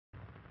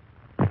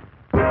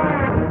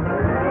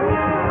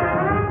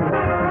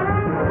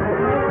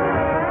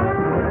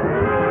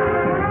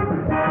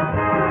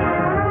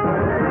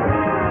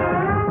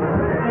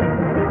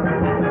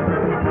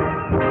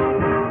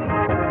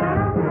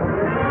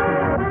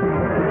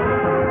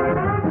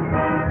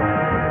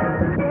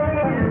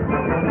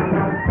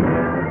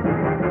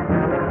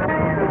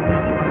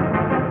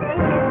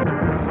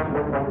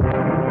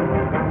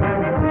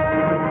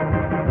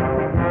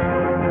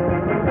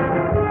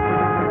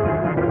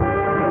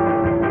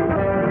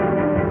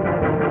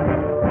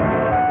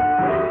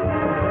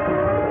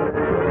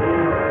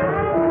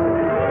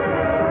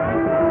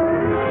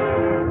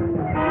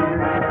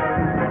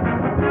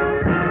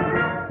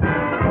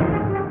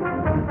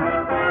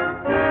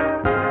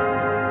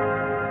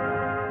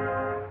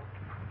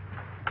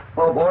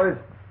Hello, boys.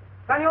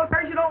 Any old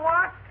tires you don't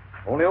want?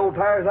 Only old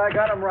tires I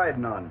got 'em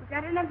riding on.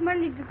 Got enough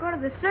money to go to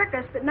the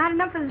circus, but not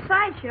enough for the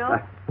sideshow.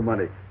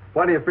 Money.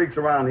 Plenty of freaks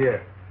around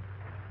here.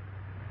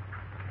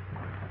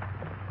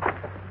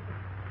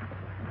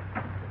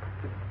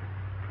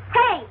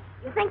 Hey,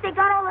 you think they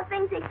got all the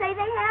things they say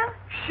they have?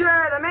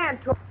 Sure, the man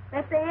took.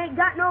 Bet they ain't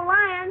got no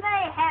lions.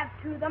 They have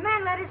to. The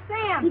man let us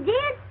see 'em. He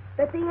did?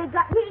 Bet they ain't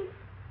got me.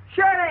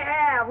 Sure they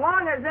have,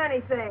 long as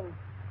anything.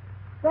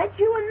 Bet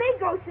you and me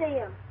go see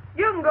 'em.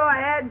 You can go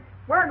ahead.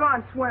 We're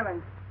going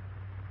swimming.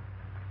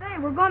 Hey,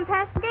 we're going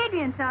past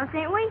Adrian's house,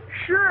 ain't we?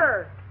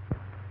 Sure.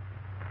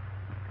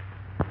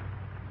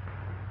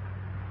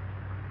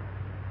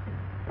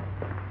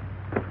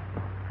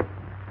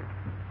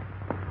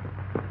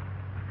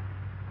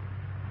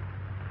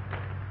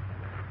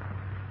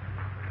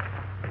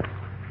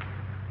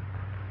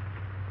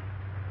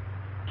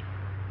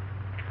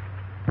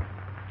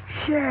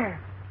 Sure.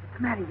 What's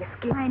the matter? You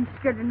scared? I ain't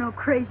scared of no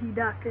crazy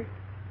doctor.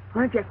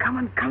 Aren't you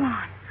coming? Come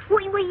on.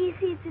 Wait, you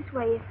see, it's this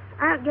way. If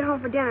I don't get home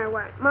for dinner,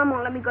 Mom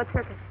won't let me go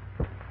circus.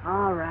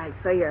 All right,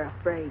 so you're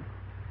afraid.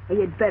 Well,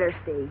 you'd better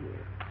stay here.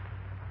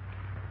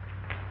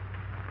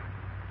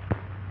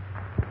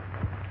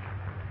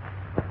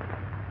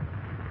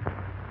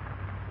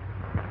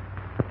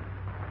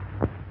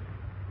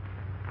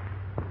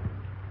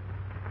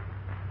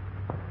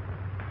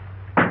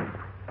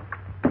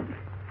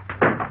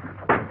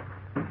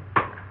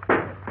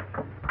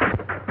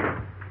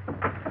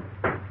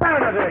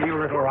 There, you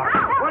little rock.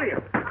 What are you?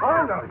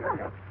 Oh,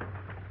 no.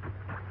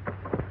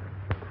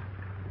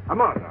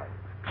 Come on, now.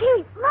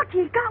 Gee, look,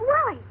 he's got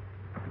Willie.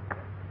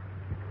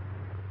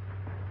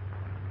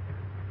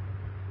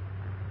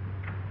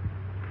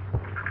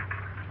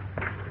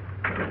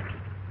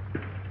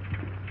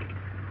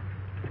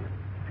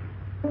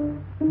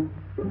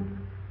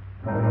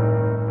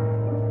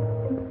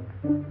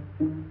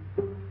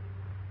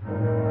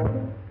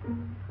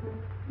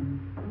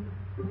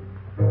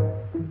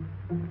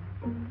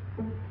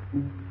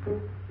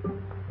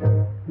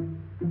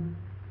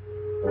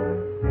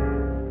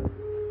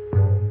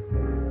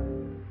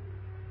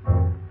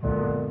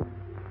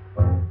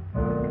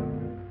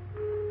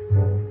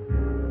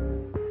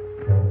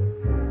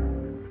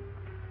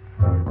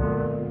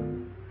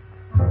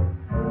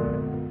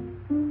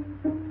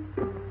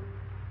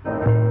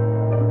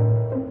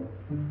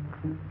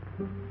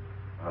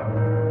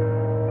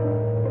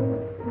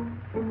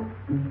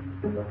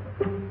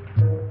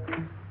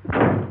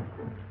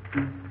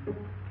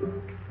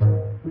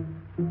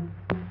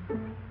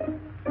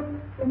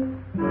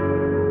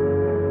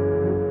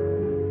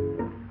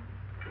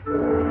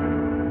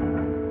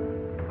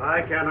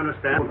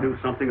 We'll do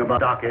something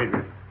about Doc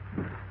Adrian.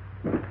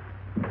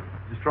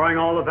 Destroying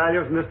all the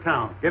values in this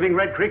town. Giving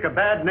Red Creek a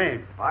bad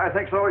name. I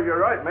think so. You're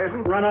right,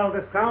 Mason. Run out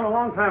of this town a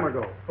long time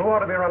ago. Who ought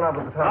to be run out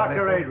of the town?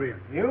 Dr. Adrian.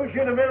 You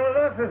should have been with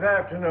us this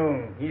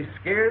afternoon. He's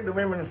scared the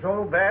women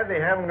so bad they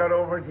haven't got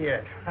over it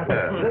yet.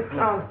 This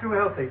town's too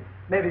healthy.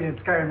 Maybe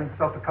he'd carry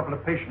himself a couple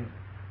of patients.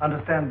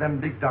 Understand them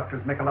big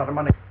doctors make a lot of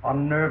money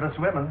on nervous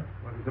women.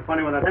 Well, it's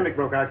funny when that epidemic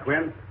broke out,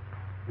 Quinn.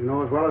 You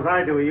know as well as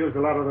I do he used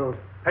a lot of those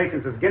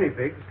patients as guinea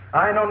pigs.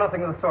 I know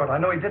nothing of the sort. I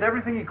know he did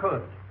everything he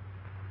could.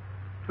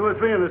 2 or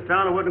 3 in this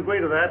town who wouldn't agree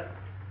to that.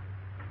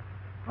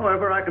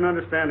 However, I can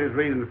understand his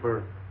reason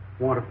for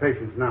want of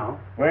patients now.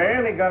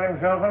 Well, he got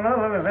himself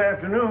another this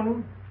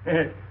afternoon.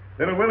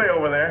 Little Willie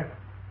over there.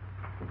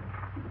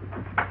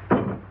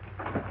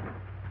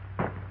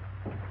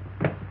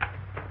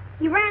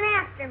 He ran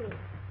after me,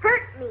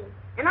 hurt me,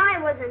 and I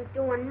wasn't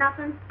doing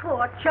nothing.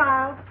 Poor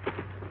child.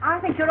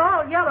 I think you're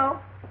all yellow.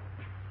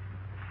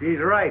 She's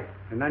right.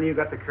 And none of you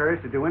got the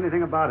courage to do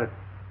anything about it.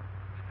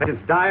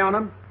 Patients die on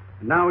him,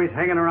 and now he's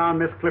hanging around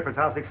Miss Clifford's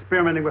house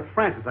experimenting with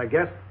Francis, I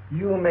guess.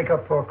 You make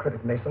up for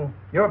credit, Mason.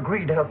 Your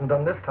greed hasn't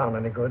done this town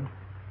any good.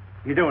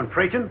 You doing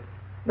preaching?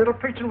 Little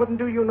preaching wouldn't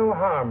do you no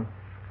harm.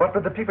 What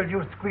with the people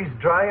you squeeze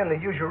dry and the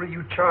usury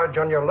you charge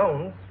on your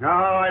loans? No,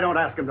 I don't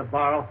ask him to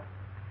borrow.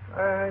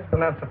 There's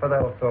an answer for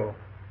that also.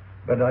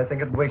 But I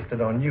think it wasted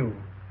on you.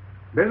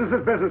 Business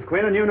is business,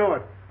 Quinn, and you know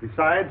it.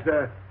 Besides,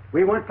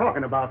 we weren't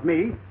talking about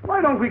me.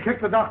 Why don't we kick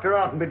the doctor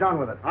out and be done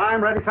with it?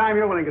 I'm ready time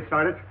you're willing to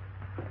start it.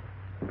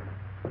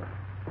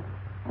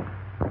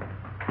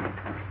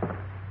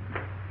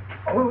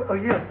 Oh,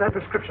 yes, that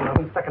prescription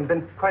on the second.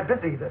 Been quite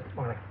busy this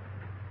morning.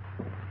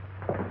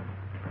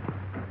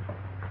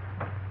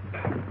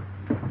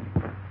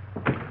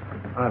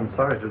 I'm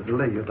sorry to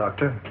delay you,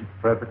 Doctor.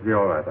 Perfectly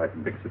all right. I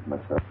can fix it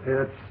myself.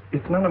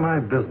 It's none of my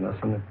business,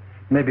 and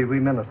maybe we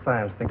men of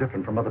science think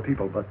different from other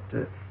people, but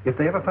if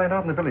they ever find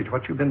out in the village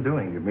what you've been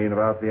doing... You mean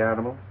about the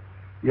animals?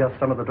 Yes,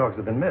 some of the dogs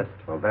have been missed.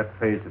 Well, that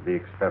phase of the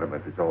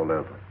experiment is all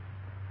over.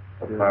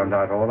 I've found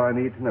out all I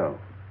need to know.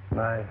 Can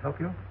I help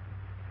you?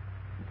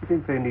 You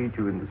think they need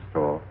you in the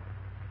store?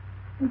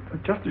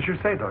 Just as you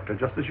say, Doctor,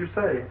 just as you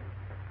say.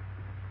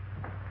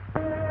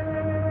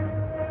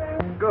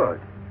 Good.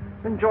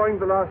 Enjoying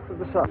the last of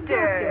the sun.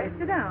 Okay,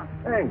 sit down.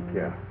 Thank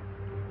you.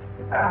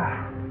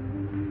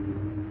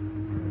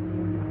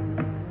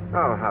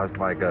 Oh, how's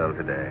my girl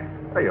today?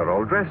 Well, you're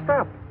all dressed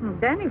up.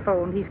 Danny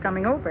phoned. He's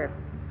coming over.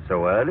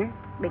 So early?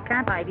 We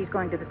can't hide. He's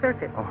going to the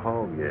circus.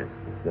 Oh, yes,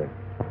 the circus.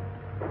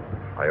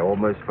 I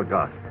almost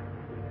forgot.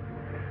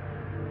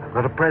 I've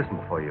got a present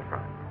for you,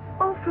 Frank.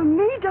 Oh, for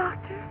me,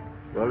 Doctor?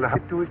 Well, don't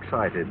get too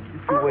excited.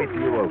 If you wait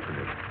till you open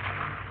it.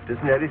 It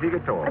isn't anything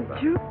at all.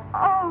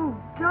 Oh,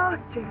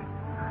 Doctor.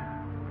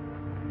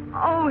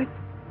 Oh, it's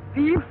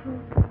beautiful.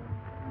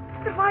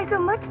 Why so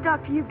much,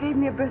 Doctor? You gave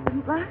me a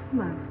birthday last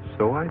month.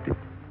 So I did.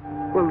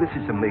 Well, this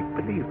is a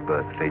make-believe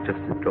birthday, just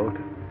a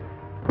daughter.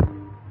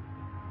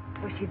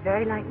 Was she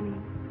very like me?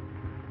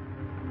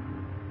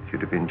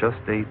 She'd have been just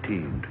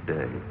 18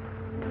 today.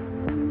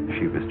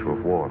 She was to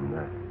have worn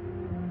that.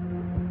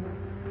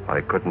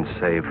 I couldn't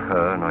save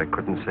her, and I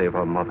couldn't save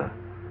her mother.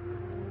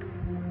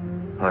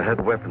 I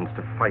had weapons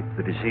to fight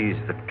the disease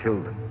that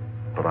killed them,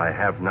 but I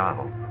have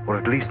now, or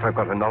at least I've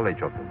got a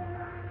knowledge of them.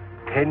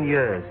 10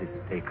 years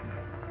it's taken.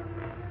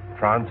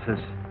 Francis,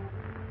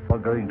 we're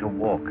going to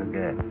walk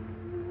again.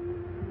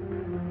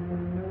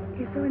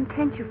 You're so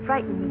intense, you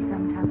frighten me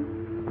sometimes.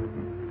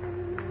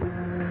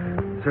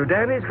 So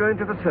Danny's going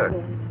to the circus.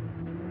 Yes.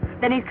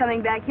 Then he's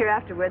coming back here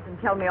afterwards and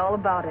tell me all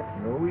about it.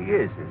 Oh, he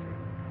is he?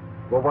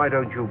 Well, why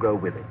don't you go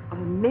with him? Oh,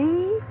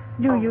 me?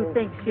 Do you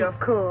think she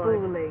could?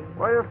 Fooling.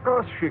 Why, of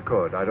course she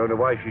could. I don't know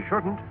why she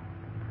shouldn't.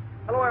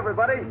 Hello,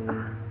 everybody.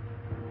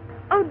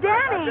 Oh,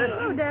 Danny!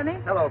 Oh, Danny.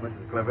 Hello,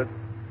 Mrs. Clifford.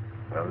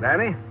 Well,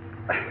 Danny,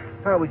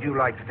 how would you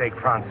like to take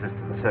Frances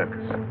to the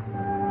circus?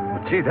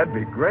 Gee, that'd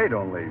be great,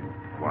 only...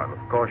 Well, of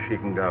course she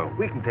can go.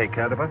 We can take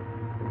care of her.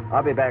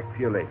 I'll be back for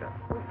you later.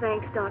 Oh,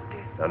 thanks,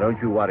 Doctor. Now, don't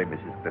you worry,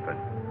 Mrs. Clifford.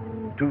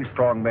 2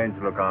 strong men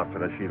to look after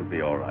her. She'll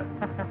be all right.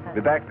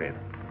 Be back later.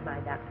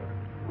 Bye, Doctor.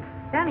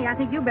 Danny, I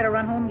think you better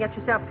run home and get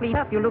yourself cleaned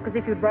up. You look as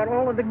if you'd brought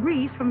all of the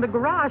grease from the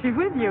garage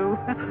with you.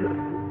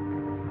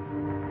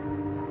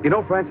 You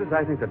know, Francis,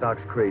 I think the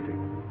doc's crazy.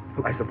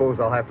 I suppose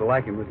I'll have to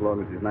like him as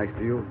long as he's nice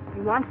to you.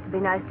 He wants to be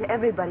nice to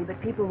everybody, but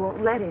people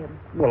won't let him.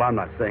 Well, I'm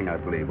not saying I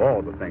believe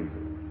all the things.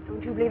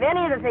 Don't you believe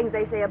any of the things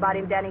they say about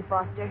him, Danny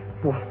Foster?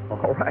 Well,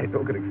 all right,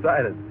 don't get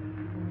excited.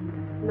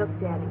 Look,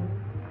 Danny,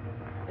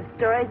 the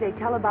stories they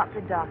tell about the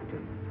doctor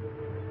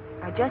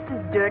are just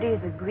as dirty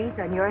as the grease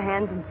on your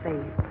hands and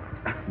face.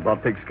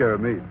 Bob takes care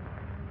of me.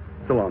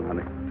 So long,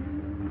 honey.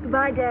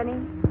 Goodbye, Danny.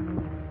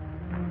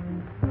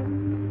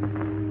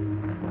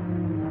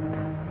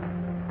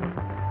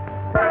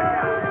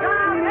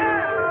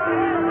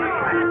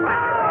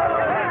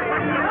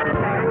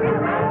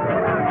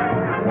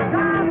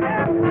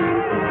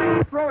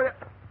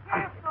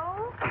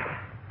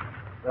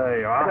 There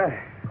you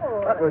are.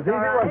 Oh, That was easy,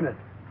 wasn't it?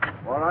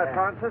 All right,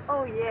 Francis?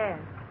 Oh, yes.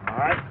 All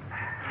right.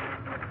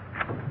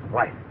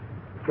 Right.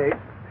 Okay.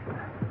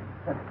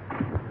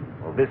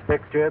 Well, this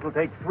next year it'll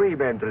take 3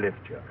 men to lift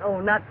you.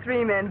 Oh, not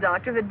 3 men,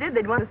 Doctor. If it did,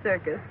 they'd want a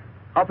circus.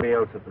 I'll be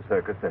else at the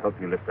circus to help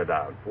you lift her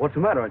down. What's the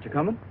matter? Aren't you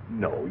coming?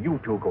 No, you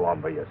 2 go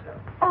on by yourself.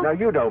 Oh. Now,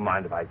 you don't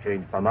mind if I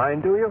change my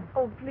mind, do you?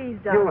 Oh, please,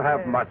 Doctor. You'll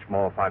have much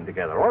more fun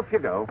together. Off you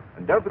go.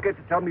 And don't forget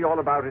to tell me all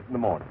about it in the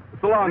morning.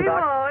 So long, We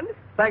Doc. won't.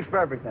 Thanks for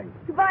everything.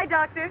 Goodbye,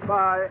 Doctor.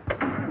 Bye.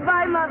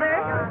 Goodbye, Mother.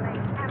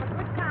 Have a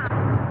good time.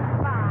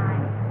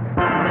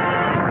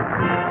 Bye.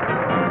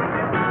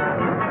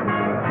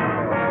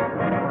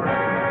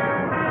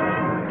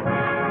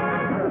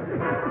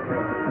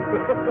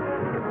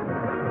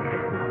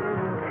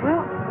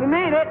 Well, we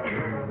made it.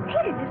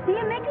 Hey, did you see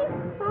him, Mickey?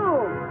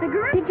 Oh, The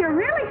gorilla? Did you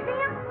really see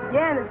him?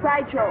 yeah, in the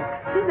sideshow.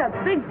 He's a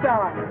big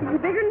fella. Is he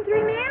bigger than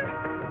 3 men?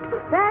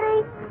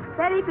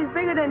 That ape is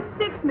bigger than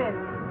 6 men.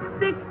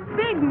 6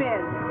 big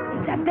men.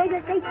 It's the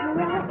biggest ape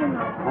gorilla in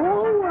the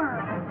whole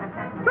world.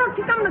 Look,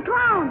 here come the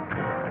clowns.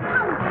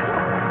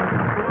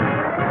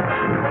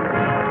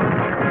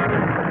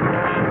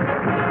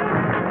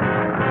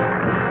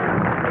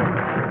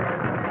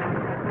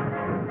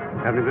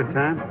 Having a good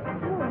time?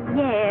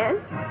 Yes.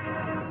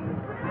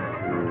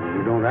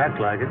 You don't act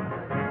like it.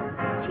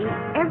 Gee,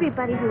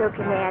 everybody's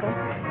looking at us.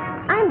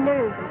 I'm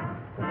nervous.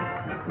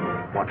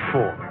 What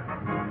for?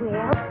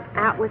 Well,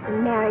 out with a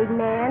married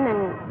man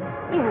and,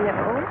 you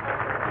know.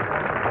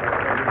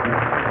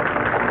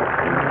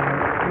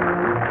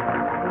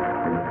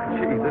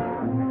 Gee, this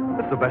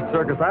is the best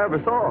circus I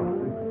ever saw.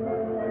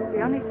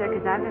 The only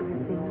circus I've ever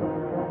seen.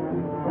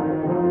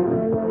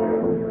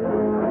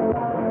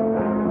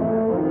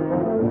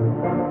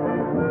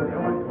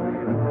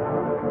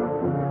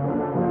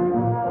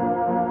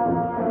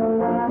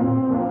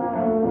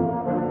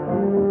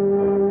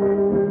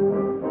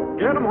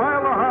 Get him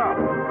while they're hot.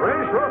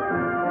 Race up.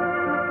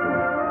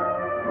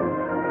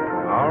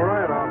 All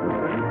right,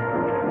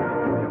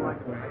 officer.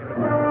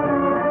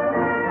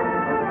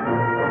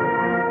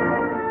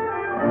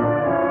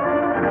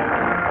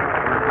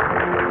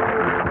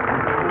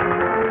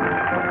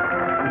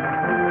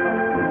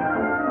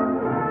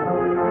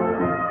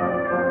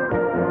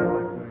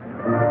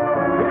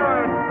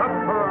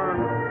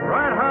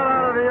 Right hot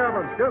out of the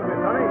oven. Excuse me,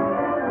 Sonny.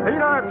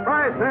 Peanuts,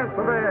 5 cents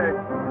a bag.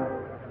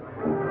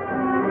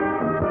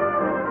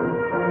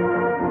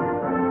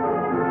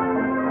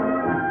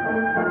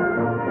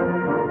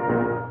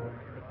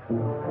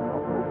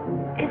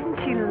 Isn't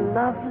she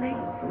lovely.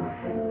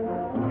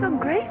 So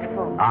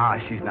graceful. Ah,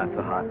 she's not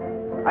so hot.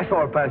 I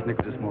saw her pass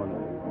Nichols this morning.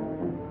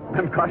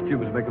 Them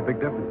costumes make a big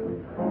difference.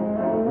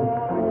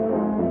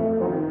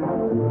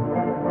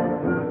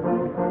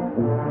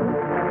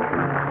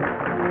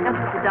 That's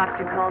what the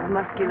doctor calls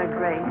muscular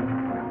grace.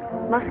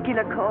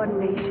 Muscular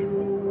coordination.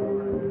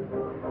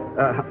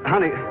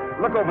 Honey,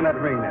 look over that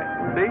ring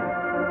there. See?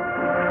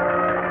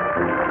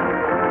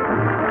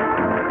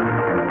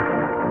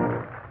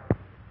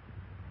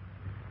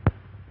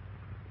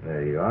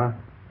 There you are.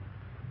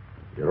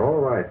 You're all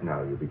right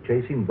now. You'll be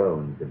chasing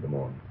bones in the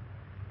morning.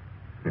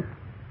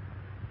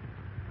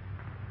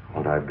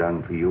 What I've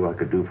done for you, I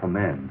could do for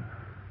men.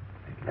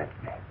 Let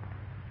me.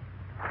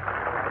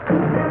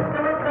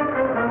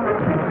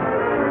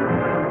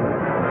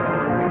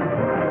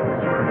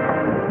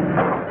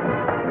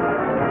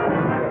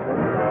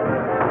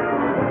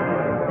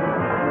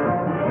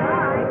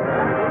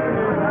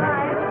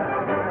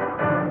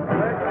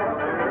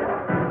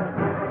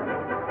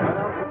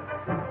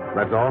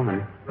 That's all,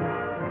 honey.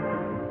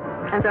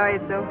 I'm sorry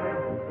it's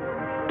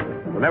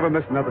over. We'll never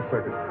miss another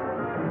circus.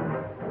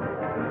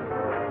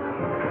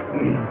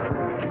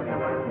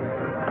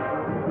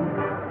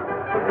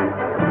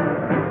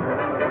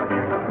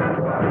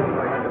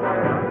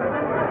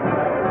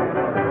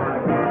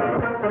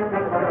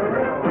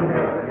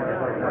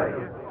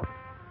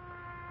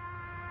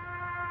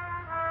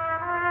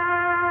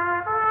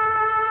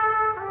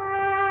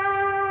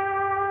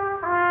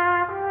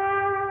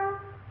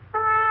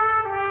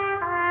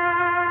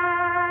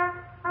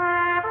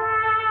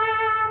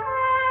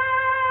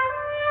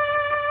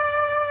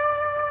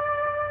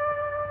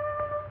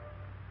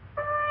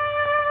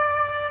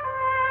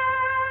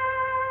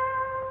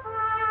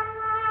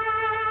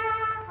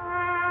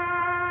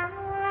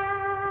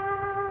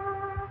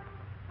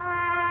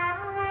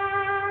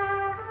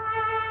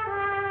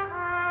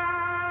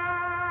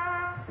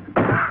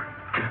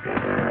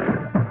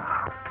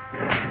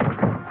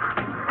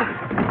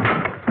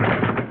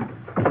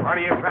 What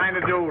are you trying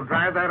to do?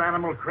 Drive that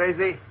animal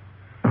crazy?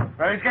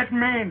 Well, he's getting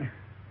mean.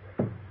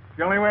 It's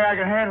the only way I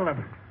can handle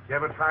him. You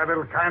ever try a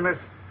little kindness?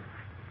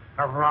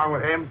 Nothing wrong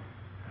with him.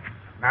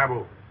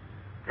 Nabu.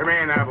 Come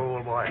here, Nabu,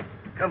 old boy.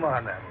 Come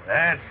on, Nabu.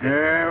 That's it.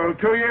 Yeah, well,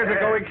 2 years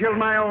ago he killed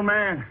my old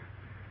man.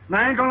 And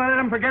I ain't gonna let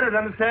him forget it,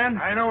 understand?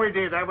 I know he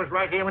did. I was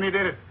right here when he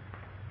did it.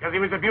 Because he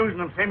was abusing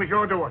him, same as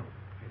you're doing.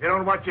 If you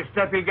don't watch your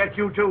step, he'll get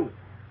you, too.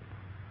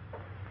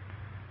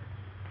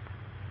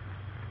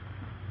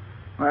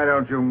 Why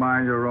don't you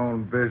mind your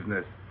own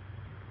business?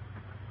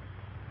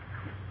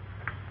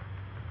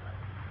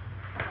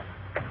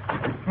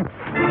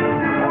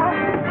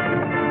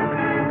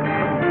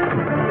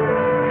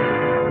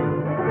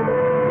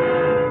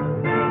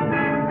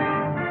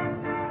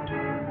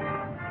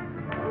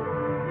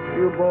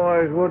 You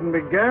boys wouldn't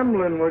be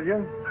gambling, would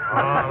you? Oh,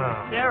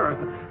 no. Sheriff,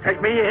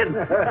 take me in.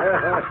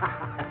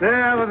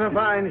 That was a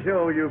fine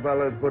show you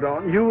fellas put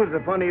on. You was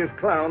the funniest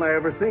clown I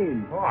ever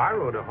seen. Oh, I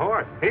rode a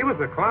horse. He was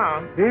the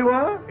clown. He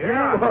was?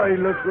 Yeah. Oh, he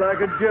looks like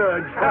a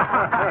judge.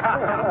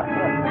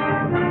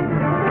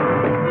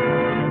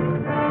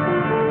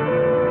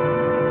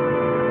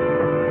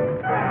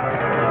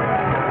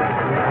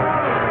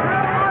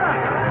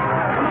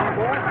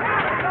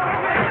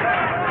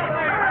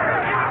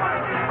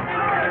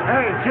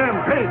 Hey, Jim,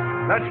 Pete,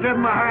 let's give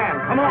him a hand.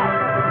 Come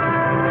on.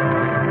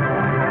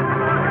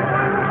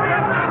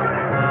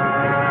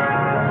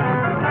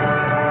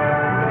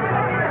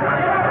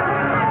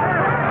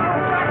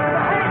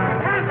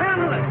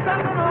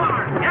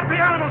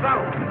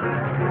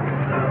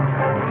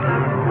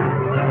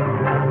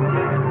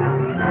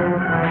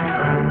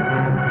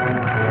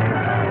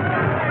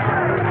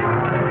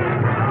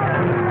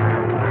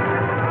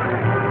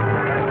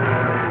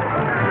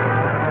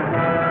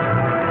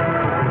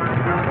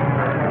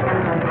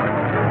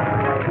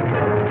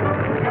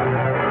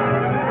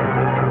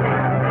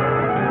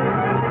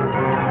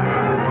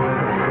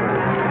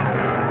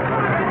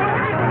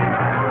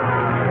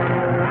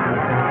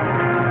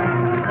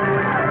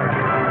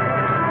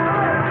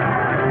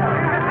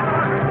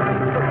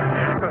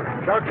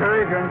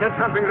 Adrian, get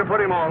something to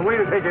put him on.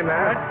 We'll take him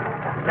there.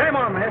 Get him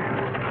on, man.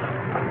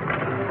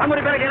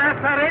 Somebody better get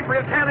after that ape or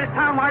he'll tear this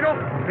town wide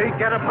open. Pete,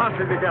 get a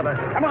posse together.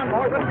 Come on,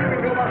 boys. Let's see what we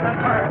can do about that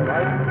fire.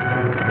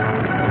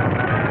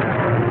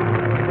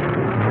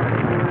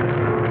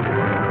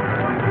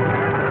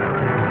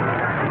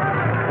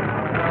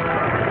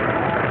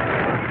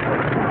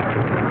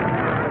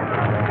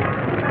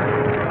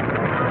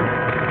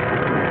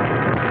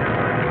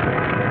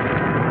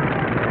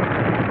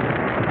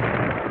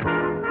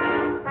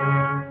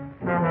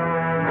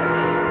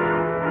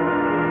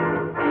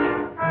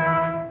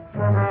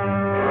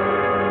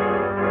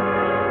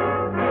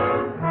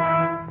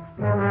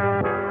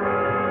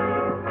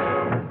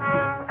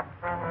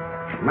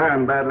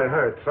 Man badly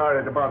hurt.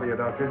 Sorry to bother you,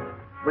 Doctor.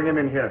 Bring him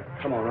in here.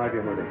 Come on, right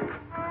in with him.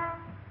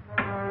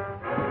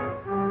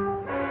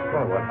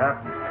 Well, what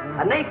happened?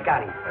 An ape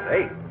got him. An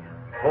ape?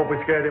 Hope we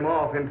scared him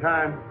off in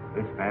time.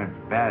 This man's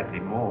badly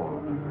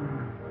mauled.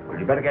 Well,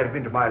 you better get him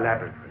into my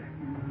laboratory.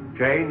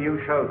 Jane,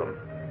 you show them.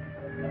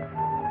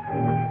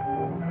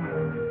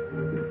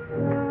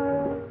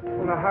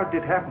 Now, how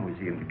did it happen? Was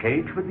he in the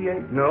cage with the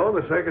ape? No,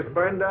 the circus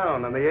burned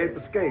down and the ape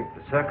escaped.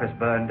 The circus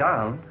burned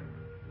down?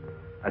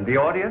 And the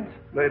audience?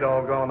 They'd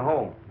all gone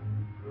home.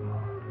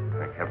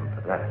 Thank heaven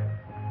for that.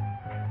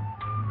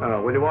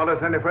 Will you want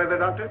us any further,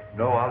 Doctor?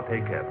 No, I'll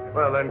take care of it.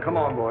 Well, then, come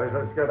on, boys.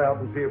 Let's get out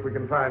and see if we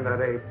can find that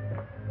ape.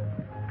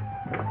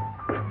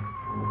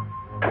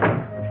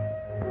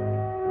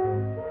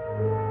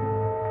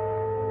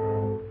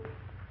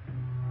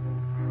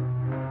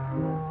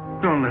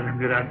 Don't let him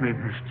get at me,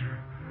 mister.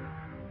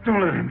 Don't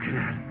let him get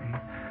at me.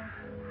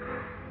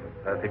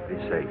 Perfectly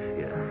safe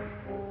here.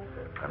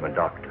 I'm a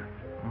doctor.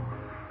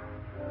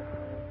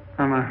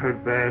 Am I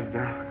hurt bad,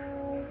 Doc?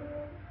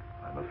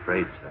 I'm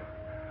afraid so.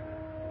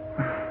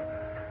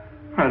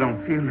 I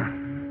don't feel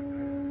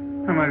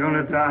it. Am I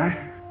going to die?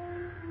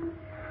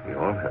 We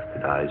all have to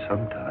die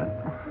sometime.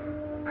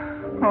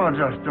 Oh,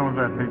 just don't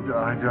let me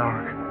die,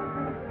 Doc.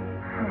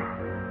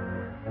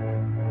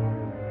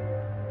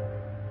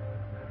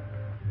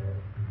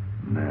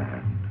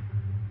 Man.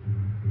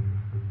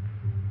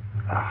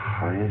 The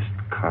highest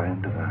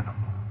kind of animal.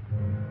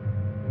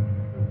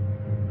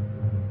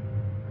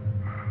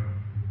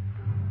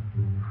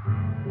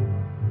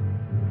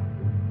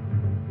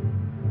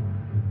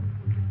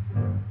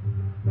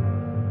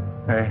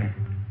 Hey,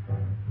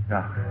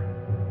 Doc.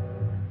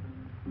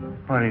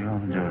 What are you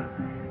going to do with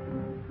me?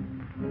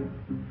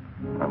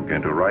 I'm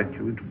going to write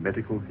you into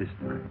medical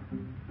history.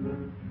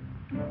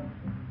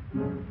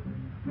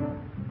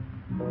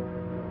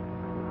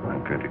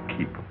 I'm going to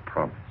keep a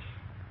promise.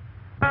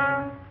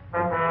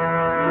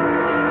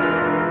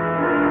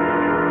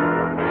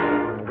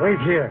 Wait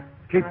here.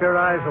 Keep your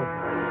eyes open.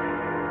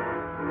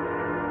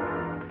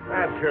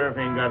 That sheriff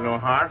ain't got no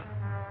heart.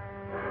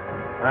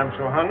 I'm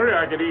so hungry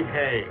I could eat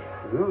hay.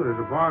 Well, there's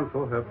a barn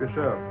full. Help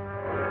yourself.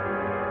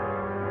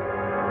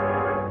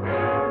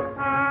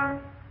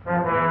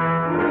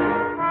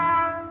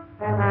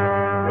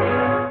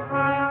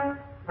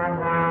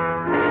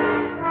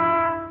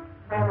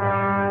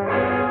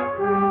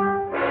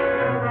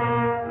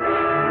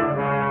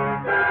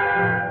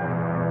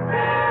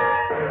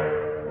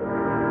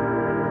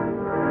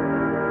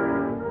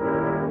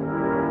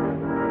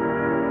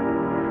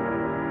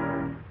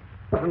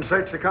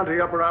 Search the country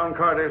up around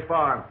Carter's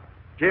farm.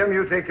 Jim,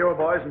 you take your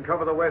boys and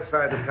cover the west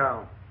side of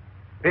town.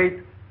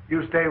 Pete,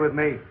 you stay with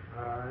me.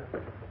 All right.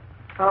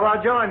 How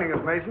about joining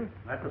us, Mason?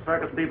 Let the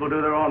circus people do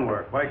their own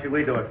work. Why should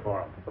we do it for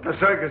them? But the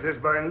circus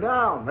is burned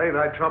down. They've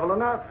had trouble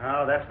enough.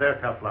 Oh, that's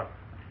their tough luck.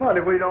 Well,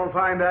 if we don't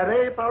find that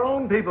ape, our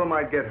own people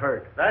might get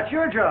hurt. That's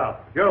your job.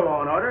 Your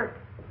law and order.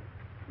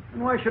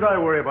 And why should I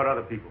worry about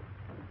other people?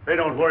 They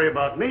don't worry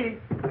about me.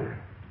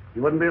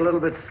 You wouldn't be a little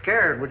bit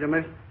scared, would you,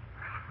 Miss?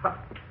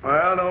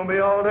 Well, don't be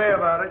all day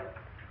about it.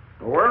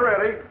 We're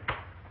ready.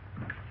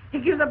 He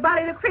gives a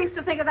body the creeps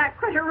to think of that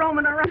critter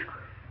roaming around.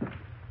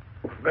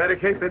 Better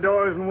keep the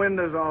doors and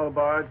windows all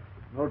barred.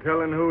 No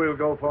telling who he'll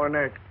go for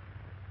next.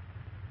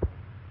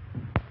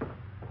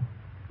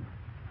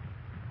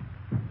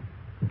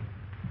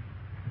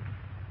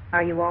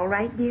 Are you all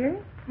right,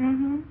 dear?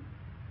 Mm-hmm.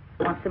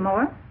 Want some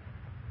more?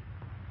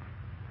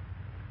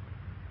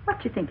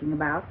 What you thinking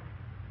about?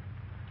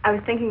 I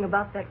was thinking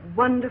about that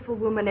wonderful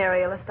woman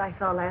aerialist I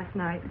saw last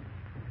night.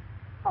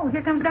 Oh,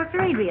 here comes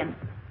Dr. Adrian.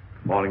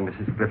 Morning,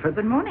 Mrs. Clifford.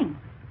 Good morning.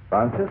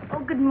 Francis?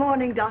 Oh, good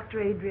morning, Dr.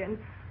 Adrian.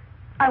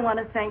 I want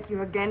to thank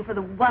you again for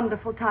the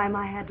wonderful time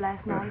I had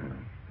last night.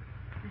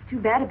 It was too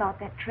bad about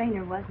that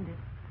trainer, wasn't it?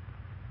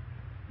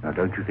 Now,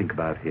 don't you think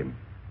about him.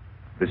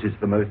 This is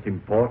the most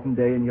important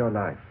day in your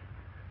life.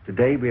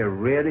 Today, we are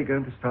really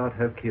going to start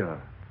her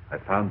cure. I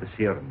found the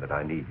serum that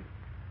I needed.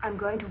 I'm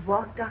going to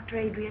walk, Dr.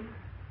 Adrian.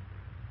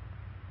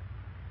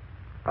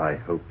 I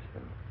hope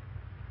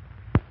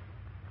so.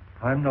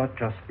 I'm not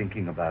just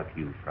thinking about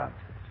you, Francis,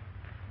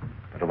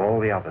 but of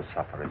all the other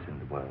sufferers in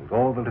the world,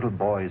 all the little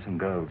boys and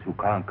girls who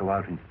can't go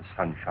out into the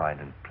sunshine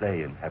and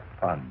play and have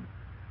fun,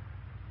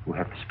 who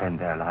have to spend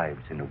their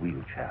lives in a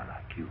wheelchair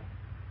like you.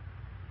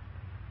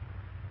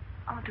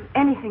 I'll do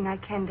anything I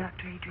can,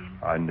 Dr. Adrian.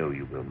 I know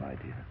you will, my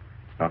dear.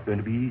 It's not going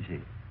to be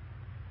easy.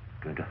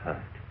 It's going to hurt.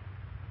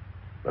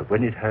 But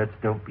when it hurts,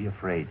 don't be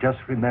afraid. Just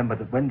remember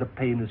that when the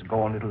pain is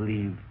gone, it'll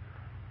leave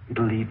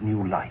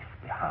new life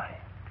behind.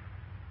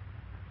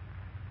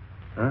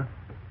 Huh?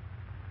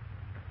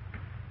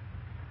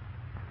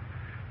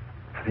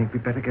 I think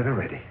we'd better get her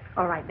ready.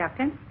 All right,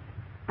 Doctor.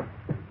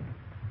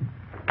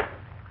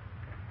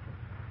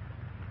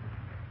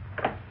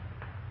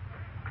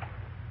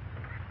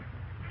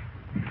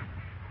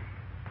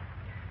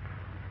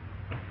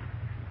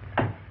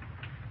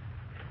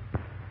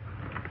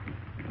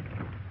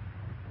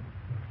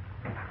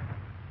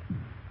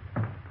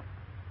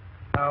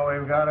 Now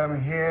we've got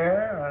him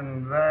here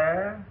and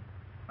there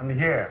and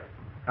here.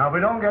 Now, if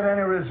we don't get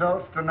any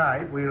results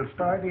tonight, we'll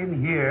start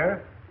in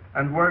here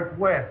and work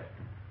west.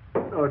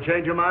 Oh,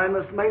 change your mind,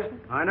 Mr.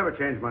 Mason? I never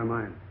change my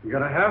mind. You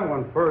gotta have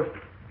one first.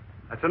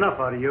 That's enough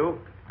out of you.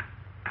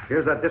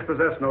 Here's that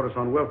dispossessed notice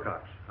on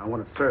Wilcox. I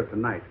want it served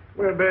tonight.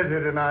 We're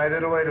busy tonight.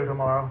 It'll wait till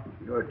tomorrow.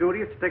 Your duty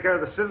is to take care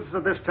of the citizens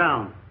of this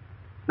town,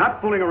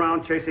 not fooling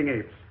around chasing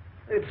apes.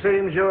 It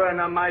seems you're in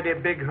a mighty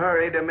big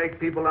hurry to make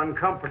people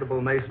uncomfortable,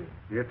 Mason.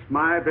 It's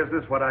my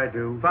business what I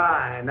do.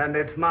 Fine, and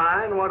it's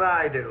mine what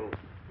I do.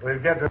 We'll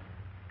get to...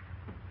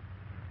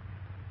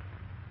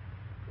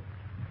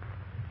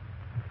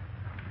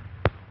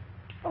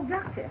 Oh,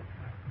 Doctor.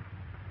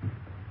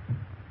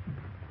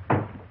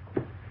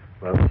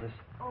 Well, sis?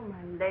 Oh,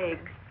 my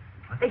legs.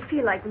 They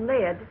feel like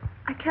lead.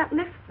 I can't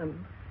lift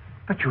them.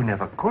 But you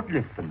never could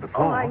lift them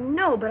before. Oh, I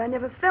know, but I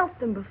never felt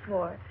them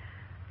before.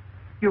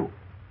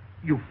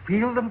 You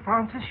feel them,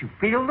 Francis? You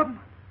feel them?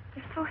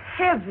 They're so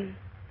heavy.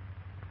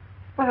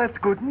 Well, that's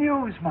good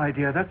news, my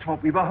dear. That's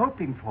what we were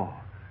hoping for.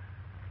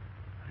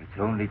 But it's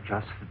only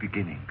just the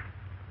beginning.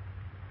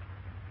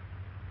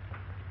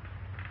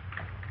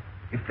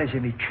 If there's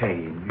any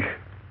change,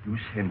 you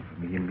send for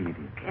me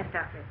immediately. Yes,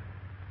 Doctor.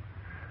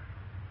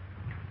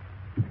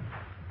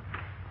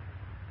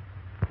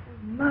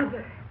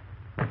 Mother.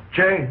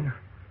 Jane!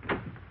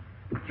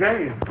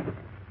 Jane!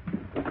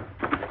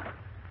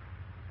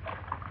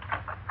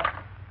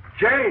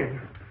 Jane!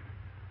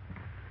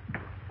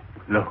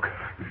 Look,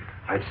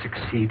 I've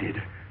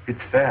succeeded. It's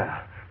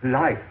there.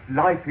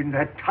 Life in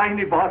that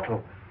tiny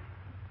bottle.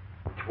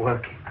 It's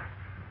working.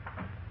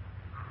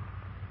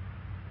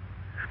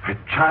 The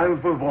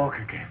child will walk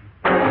again.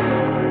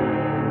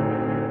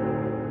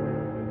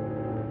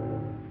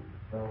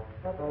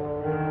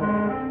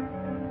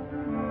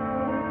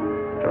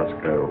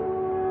 Just go.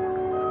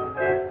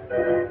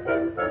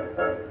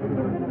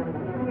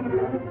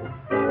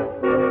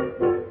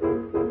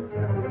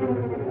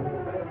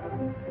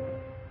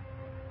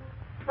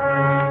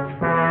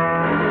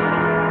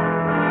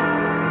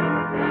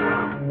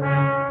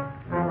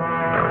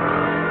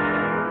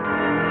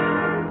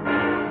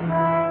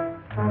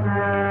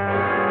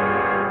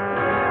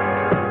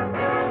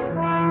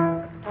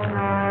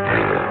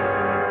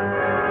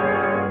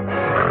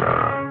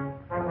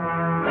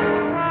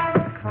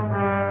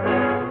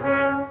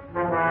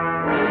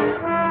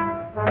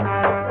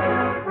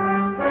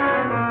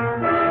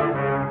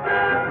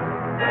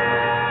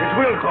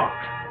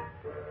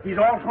 He's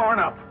all torn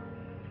up.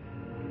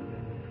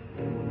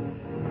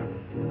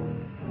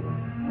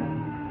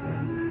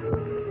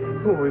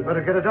 Oh, we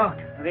better get a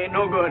doctor. It ain't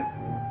no good.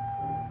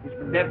 He's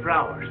been dead for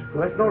hours.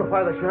 Let's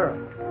notify the sheriff.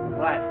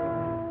 Right.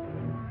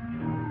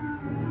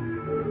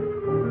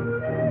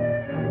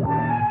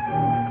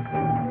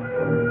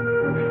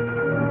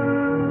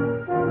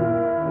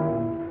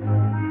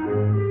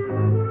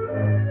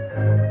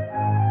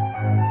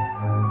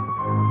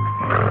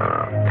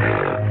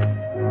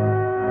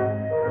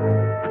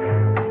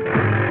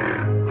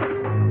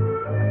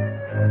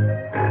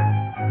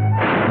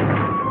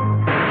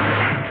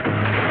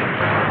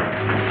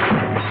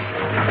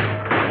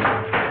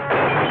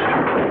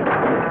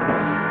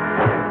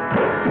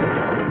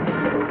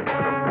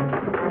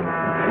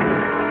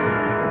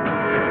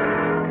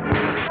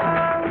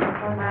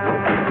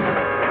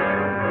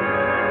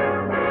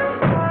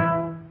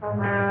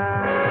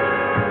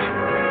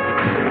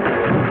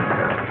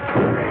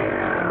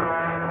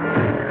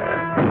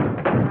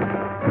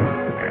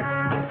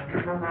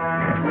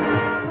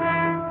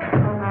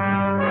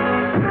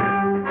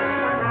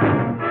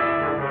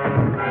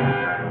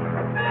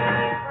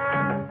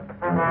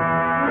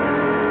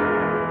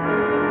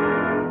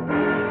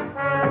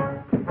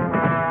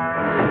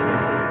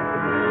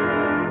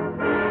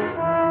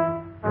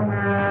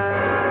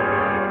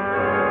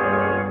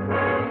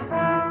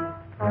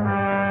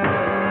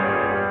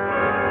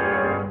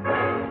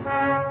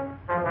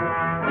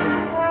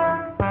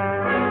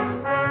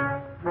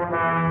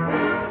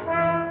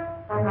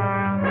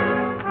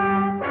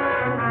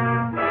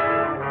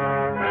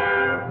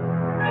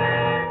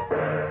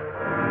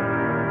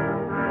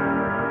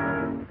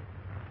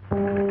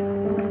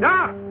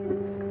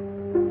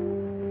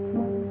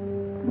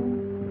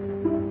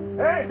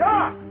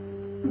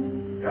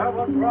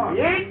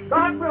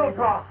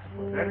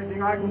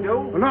 I can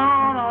do?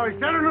 No, he's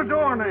dead in the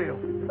doornail.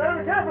 You better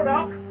be careful,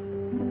 Doc.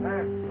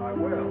 Yes, I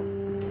will.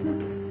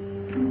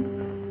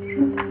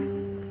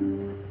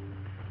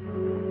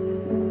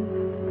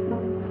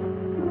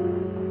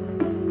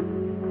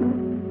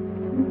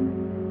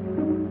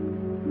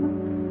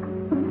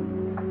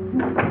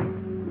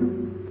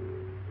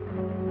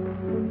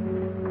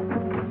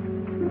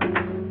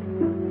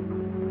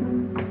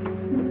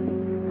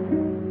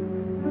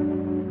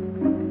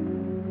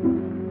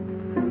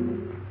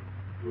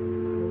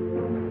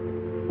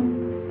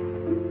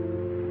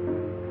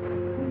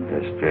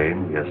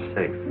 Jane, you're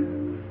safe.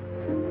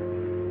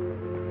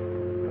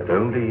 But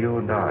only you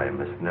and I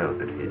must know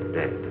that he's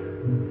dead.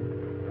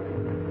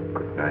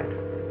 Good night.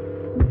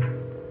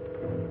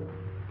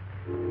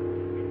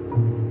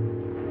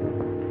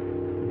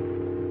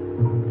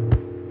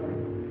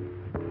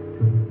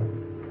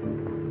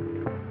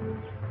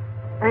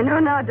 I know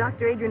now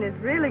Dr. Adrian is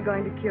really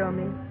going to cure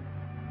me.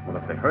 Well,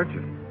 if they hurt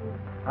you,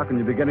 how can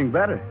you be getting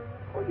better?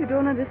 Oh, you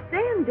don't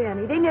understand,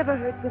 Danny. They never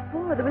hurt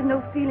before. There was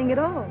no feeling at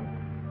all.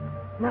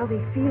 Now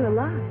they feel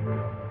alive.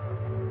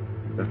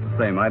 Just the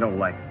same, I don't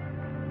like it.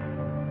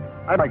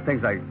 I like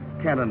things I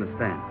can't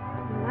understand.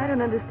 I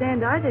don't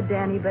understand either,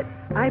 Danny, but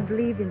I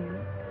believe in him.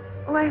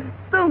 Oh, I have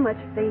so much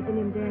faith in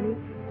him, Danny.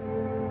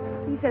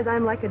 He says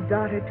I'm like a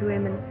daughter to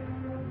him, and,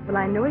 well,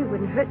 I know he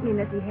wouldn't hurt me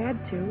unless he had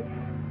to.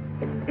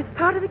 It's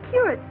part of the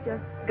cure. It's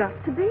just got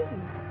to be.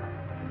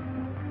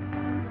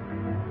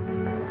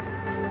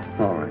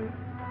 All right.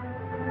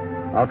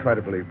 I'll try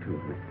to believe, too.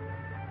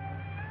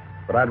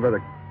 But I'd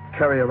rather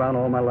carry you around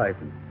all my life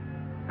and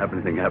have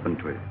anything happen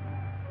to you.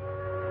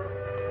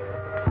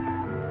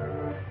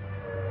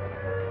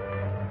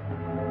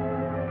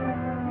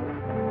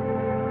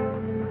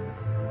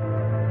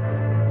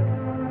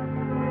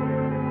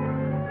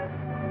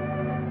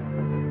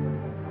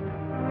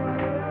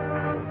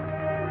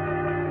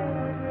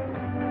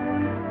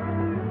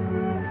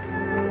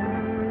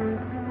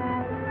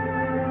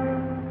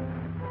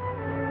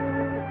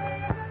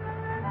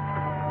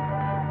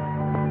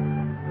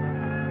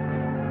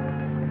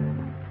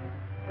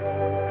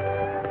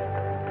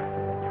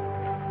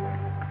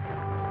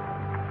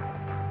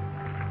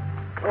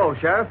 Hello,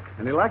 Sheriff.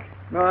 Any luck?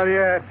 Not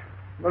yet,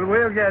 but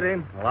we'll get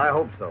him. Well, I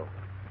hope so.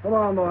 Come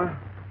on, boy.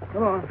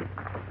 Come on.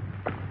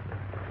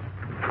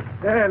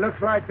 Yeah,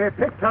 looks like they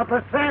picked up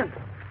a scent.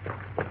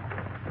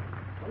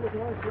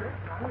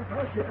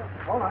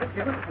 All right,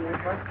 give it to me,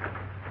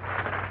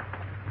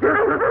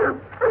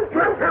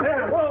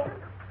 whoa.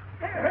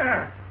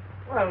 Yeah.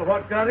 Well,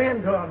 what got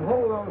into him?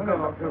 Hold on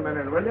a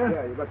minute, will you?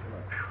 Yeah, you betcha.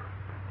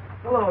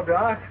 Hello,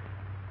 Doc.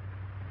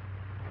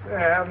 You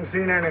haven't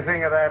seen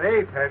anything of that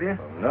ape, have you?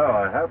 Well, no,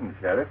 I haven't,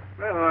 Sheriff.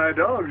 Well, my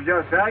dogs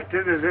just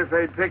acted as if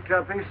they'd picked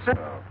up his scent.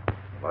 Oh,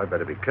 well, I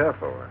better be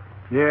careful.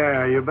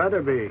 Yeah, you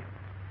better be.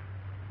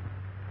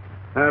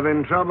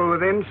 Having trouble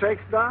with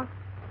insects, Doc?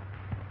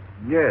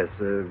 Yes,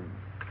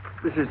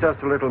 this is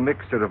just a little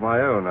mixture of my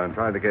own I'm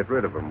trying to get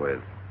rid of them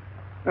with.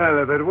 Well,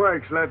 if it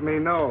works, let me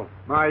know.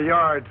 My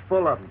yard's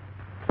full of them.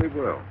 We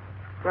will.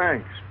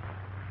 Thanks.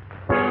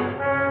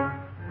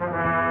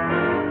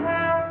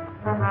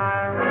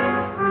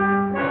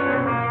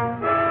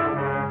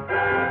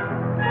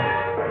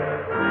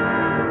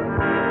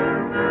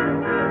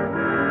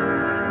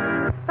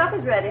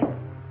 Supper's ready.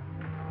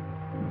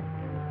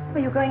 Are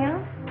you going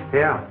out?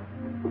 Yeah.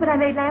 But I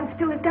made lamb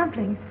stew with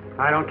dumplings.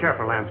 I don't care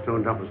for lamb stew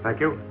and dumplings, thank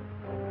you.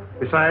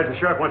 Besides, the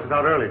sheriff wants us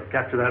out early to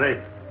capture that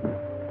ape.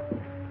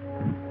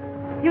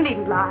 You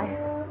needn't lie.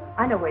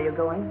 I know where you're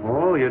going.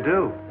 Oh, you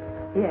do?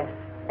 Yes,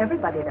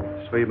 everybody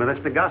does. So you've been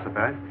listening to gossip,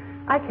 eh?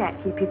 I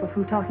can't keep people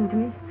from talking to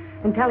me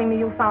and telling me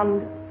you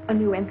found a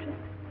new interest.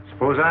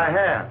 Suppose I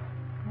have.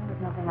 Well,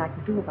 there's nothing I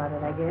can do about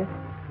it, I guess.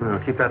 Well,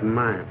 keep that in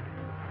mind.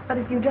 But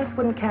if you just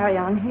wouldn't carry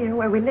on here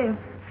where we live,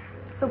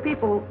 so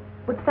people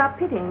would stop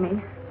pitying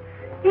me.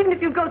 Even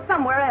if you go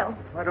somewhere else.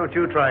 Why don't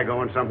you try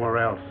going somewhere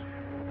else?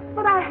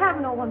 But I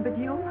have no one but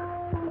you.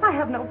 I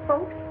have no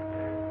folks.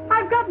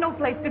 I've got no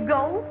place to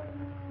go.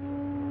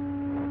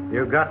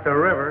 You got the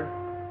river.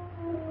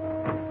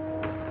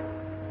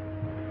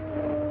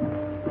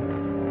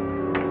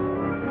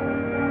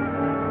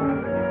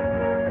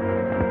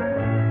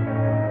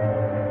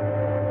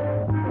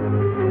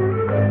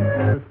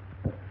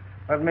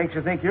 What makes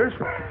you think you're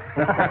smart?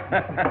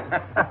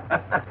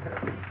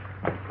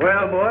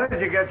 Well, boys,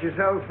 did you get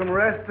yourselves some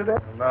rest today?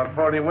 About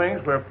 40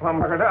 wings, we're plumb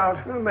worked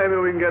out. Well, maybe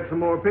we can get some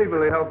more people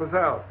to help us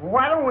out.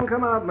 Why don't we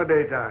come out in the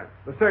daytime?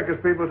 The circus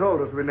people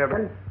told us we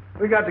never.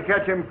 We got to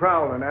catch him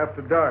prowling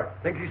after dark.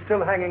 Think he's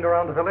still hanging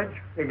around the village?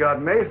 He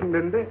got Mason,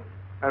 didn't he?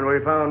 And we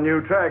found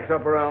new tracks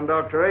up around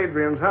Dr.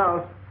 Adrian's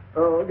house.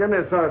 Oh, give me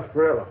a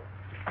sarsaparilla.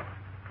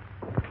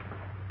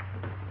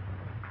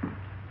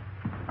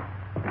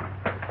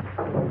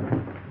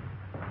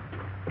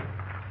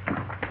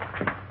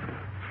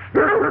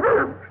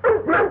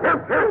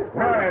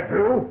 Quiet,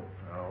 Drew.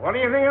 What do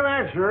you think of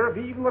that, Sheriff?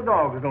 Even the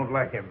dogs don't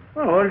like him.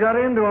 Well, what got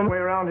into him way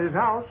around his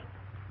house?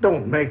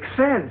 Don't make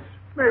sense.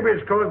 Maybe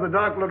it's because the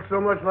doc looks so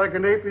much like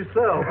an ape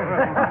himself.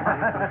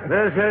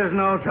 This is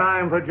no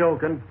time for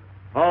joking.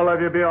 All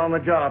of you be on the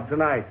job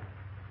tonight.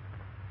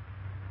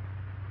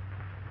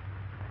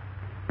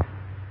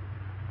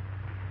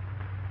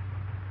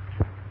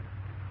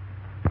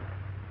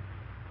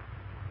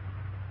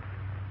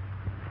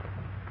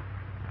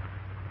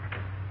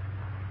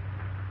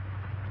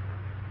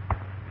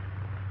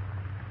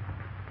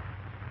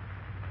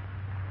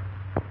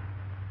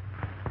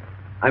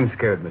 I'm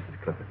scared,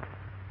 Mrs. Clifford.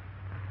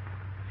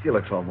 She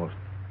looks almost...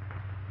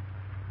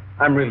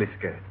 I'm really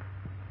scared.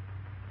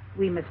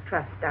 We must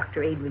trust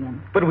Dr.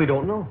 Adrian. But we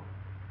don't know.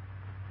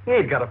 He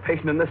ain't got a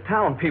patient in this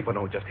town. People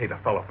don't just hate a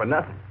fellow for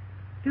nothing.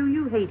 Do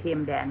you hate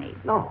him, Danny?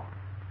 No.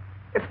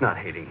 It's not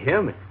hating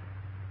him.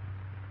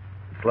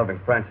 It's loving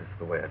Frances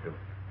the way I do.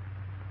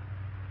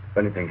 If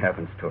anything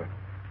happens to her,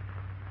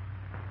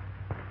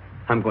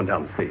 I'm going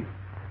down to see him.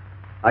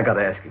 I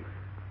gotta ask him.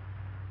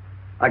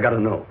 I gotta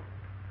know.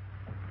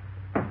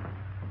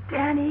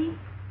 Danny?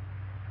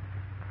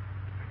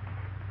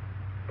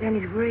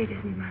 Danny's worried,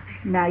 isn't he, Mother?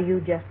 Now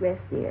you just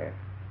rest here.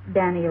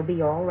 Danny'll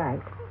be all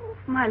right. Oh,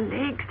 my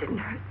legs didn't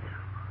hurt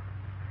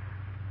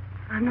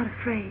so. I'm not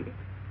afraid.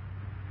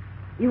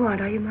 You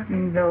aren't, are you, Mother?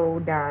 No,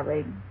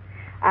 darling.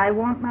 I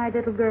want my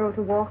little girl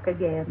to walk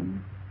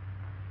again.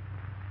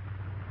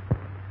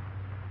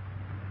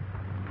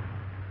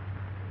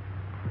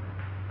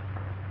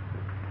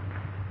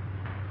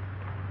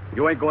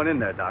 You ain't going in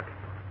there, Doc.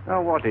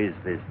 Now, what is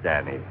this,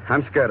 Danny?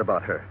 I'm scared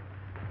about her.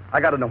 I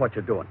got to know what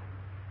you're doing.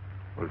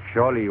 Well,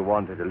 surely you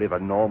want her to live a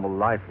normal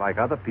life like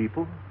other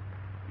people.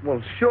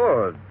 Well,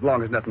 sure, as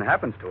long as nothing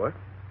happens to her.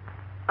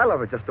 I love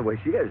her just the way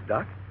she is,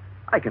 Doc.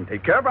 I can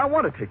take care of her. I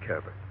want to take care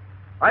of her.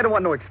 I don't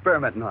want no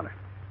experimenting on her.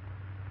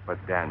 But,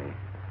 Danny,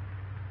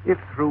 if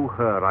through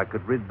her I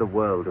could rid the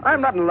world of...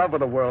 I'm not in love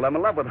with the world. I'm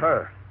in love with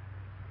her.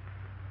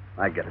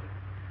 I get it.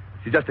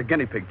 She's just a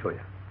guinea pig to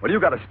you. Well, you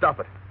got to stop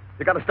it.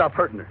 You got to stop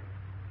hurting her.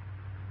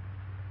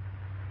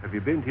 Have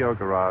you been to your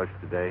garage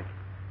today?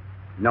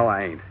 No,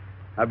 I ain't.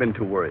 I've been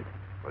too worried.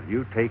 Well,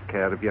 you take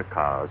care of your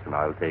cars, and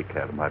I'll take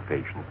care of my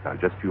patients. Now,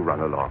 just you run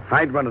along.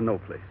 I ain't running no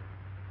place.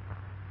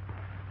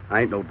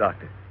 I ain't no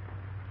doctor.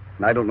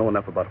 And I don't know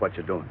enough about what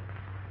you're doing.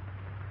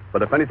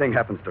 But if anything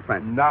happens to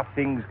Francis...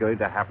 Nothing's going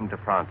to happen to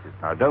Francis.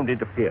 Now, don't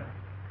interfere.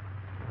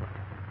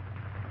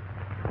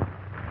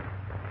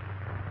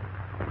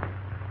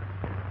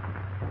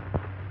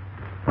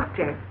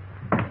 Doctor.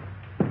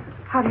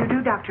 How do you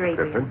do, Dr.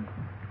 Adrian? Clifford.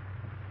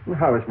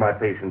 How is my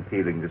patient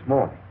feeling this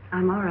morning?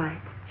 I'm all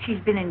right. She's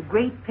been in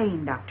great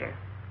pain, Doctor.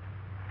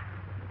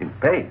 In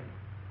pain?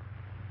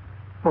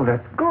 Oh,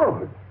 that's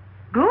good.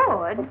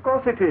 Good? Of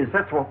course it is.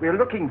 That's what we're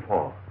looking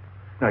for.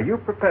 Now, you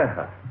prepare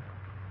her.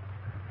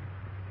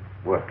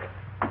 Work.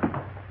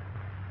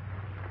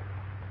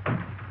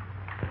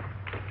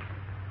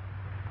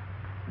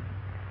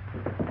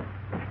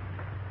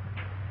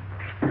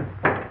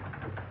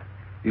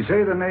 You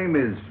say the name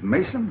is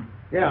Mason?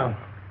 Yeah.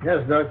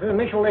 Yes, Doctor.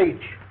 Initial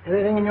H.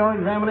 Anything in your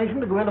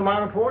examination to go into my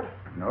report?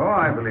 No,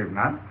 I believe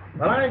not.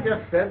 Well, I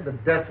just said the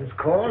death was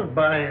caused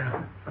by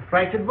a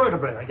fractured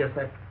vertebrae. I guess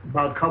that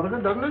about covers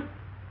it, doesn't it?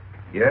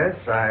 Yes,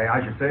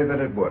 I should say that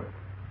it would.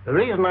 The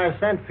reason I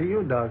sent for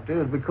you,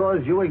 Doctor, is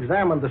because you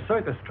examined the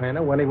circus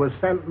trainer when he was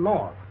sent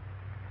north.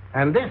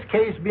 And this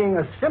case being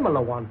a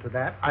similar one to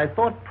that, I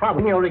thought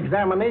probably in your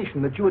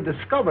examination that you had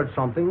discovered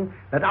something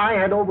that I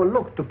had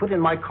overlooked to put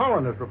in my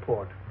coroner's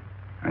report.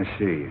 I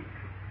see.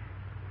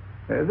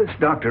 This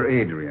Dr.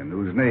 Adrian,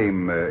 whose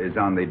name is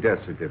on the death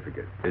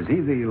certificate, is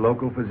he the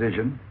local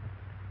physician?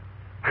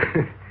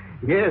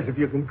 Yes, if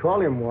you can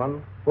call him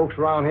one. Folks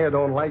around here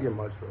don't like him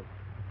much, though.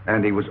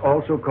 And he was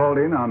also called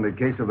in on the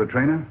case of the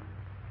trainer?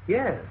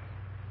 Yes.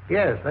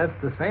 Yes, that's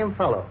the same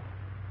fellow.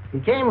 He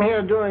came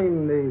here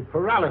during the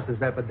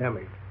paralysis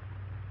epidemic.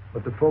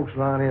 But the folks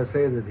around here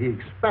say that he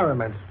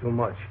experiments too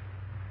much.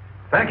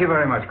 Thank you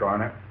very much,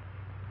 Coroner.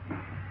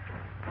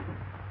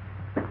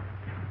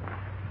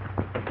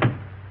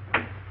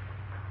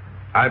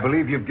 I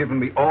believe you've given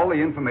me all the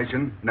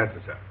information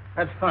necessary.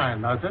 That's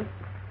fine, Doctor.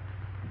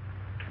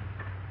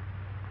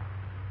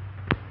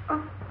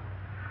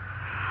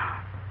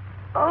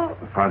 Oh,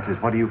 Francis,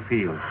 what do you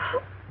feel?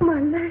 my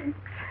legs.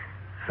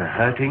 They're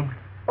hurting?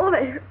 Oh,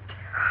 they hurt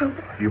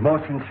terribly. Have you more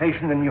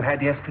sensation than you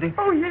had yesterday?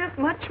 Oh, yes,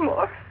 much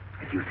more.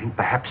 Do you think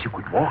perhaps you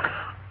could walk?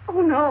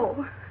 Oh,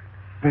 no.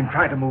 Then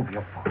try to move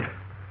your foot.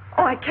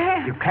 Oh, I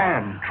can't. You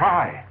can.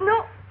 Try.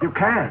 No. You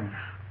can.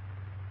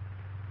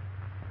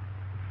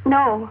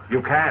 No.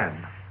 You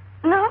can.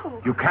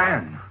 No. You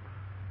can.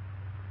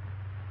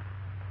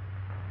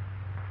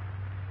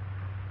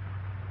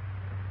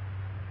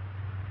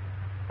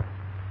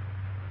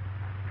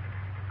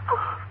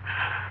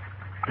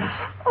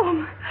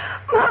 Oh,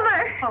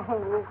 Mother.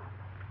 Oh.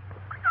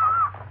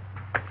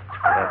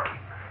 Okay.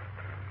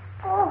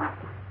 Oh.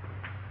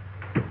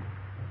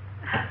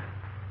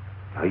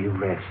 Now you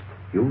rest.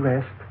 You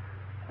rest.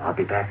 I'll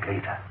be back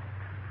later.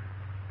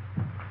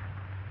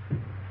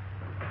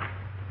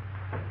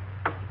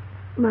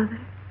 Mother.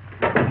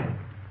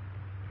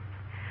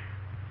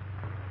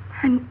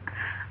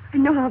 I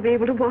know I'll be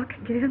able to walk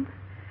again.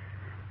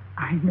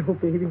 I know,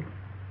 baby.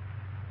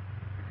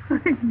 I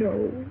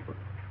know.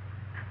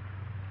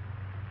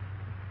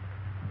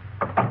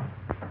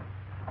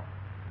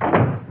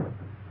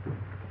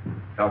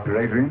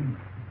 Dr. Adrian?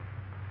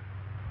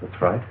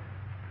 That's right.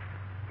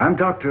 I'm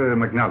Dr.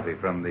 McNulty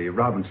from the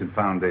Robinson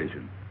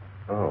Foundation.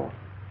 Oh,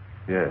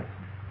 yes.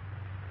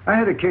 I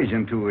had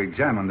occasion to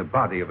examine the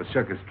body of a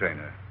circus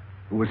trainer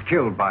who was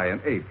killed by an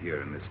ape here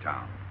in this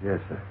town. Yes,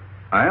 sir.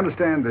 I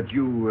understand that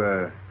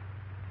you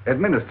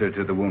administered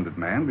to the wounded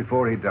man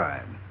before he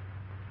died.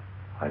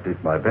 I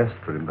did my best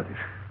for him, but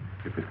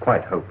it was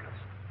quite hopeless.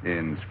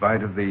 In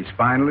spite of the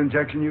spinal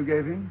injection you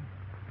gave him?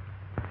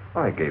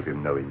 I gave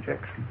him no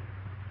injection.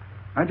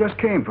 I just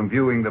came from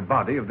viewing the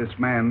body of this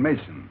man,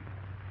 Mason,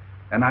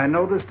 and I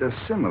noticed a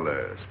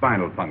similar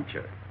spinal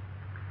puncture.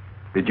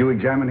 Did you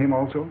examine him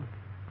also?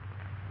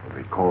 Well,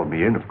 they called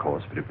me in, of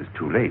course, but it was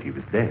too late. He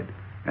was dead.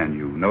 And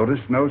you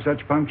noticed no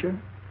such puncture?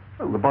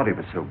 Well, the body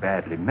was so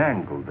badly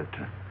mangled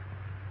that...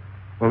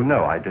 Well,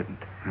 no, I didn't.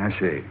 I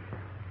see.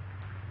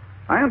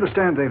 I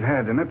understand they've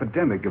had an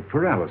epidemic of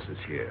paralysis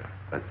here.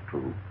 That's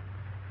true.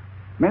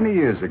 Many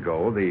years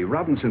ago, the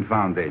Robinson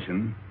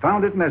Foundation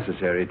found it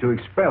necessary to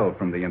expel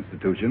from the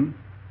institution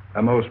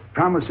a most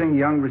promising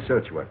young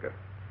research worker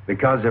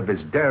because of his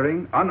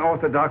daring,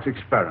 unorthodox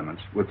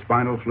experiments with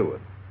spinal fluid.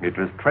 It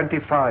was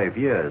 25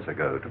 years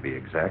ago, to be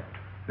exact.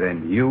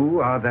 Then you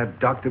are that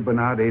Dr.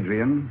 Bernard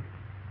Adrian,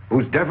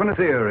 whose definite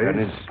theories... And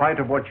in spite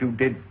of what you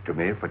did to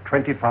me, for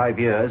 25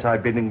 years,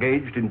 I've been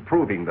engaged in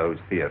proving those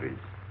theories.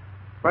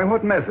 By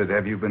what method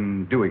have you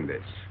been doing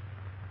this?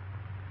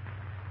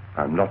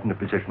 I'm not in a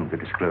position to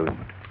disclose it.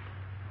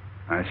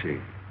 I see.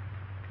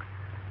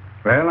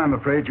 Well, I'm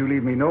afraid you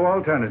leave me no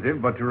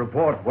alternative but to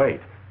report. Wait.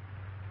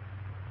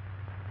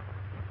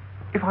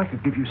 If I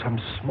could give you some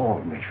small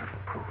measure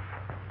of proof,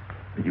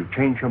 will you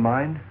change your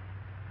mind?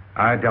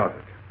 I doubt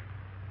it.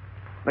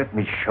 Let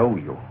me show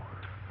you.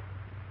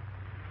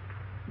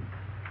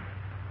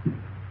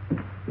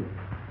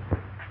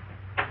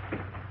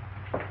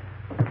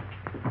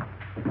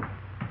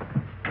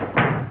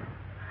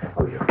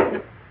 Oh,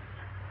 yeah.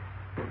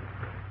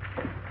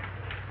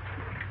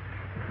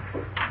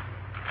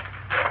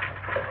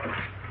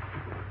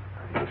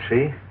 You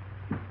see?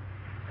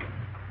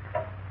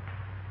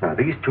 Now,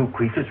 these two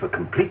creatures were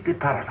completely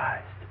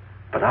paralyzed.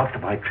 But after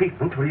my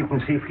treatment, well, you can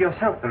see for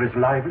yourself, they're as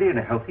lively and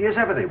healthy as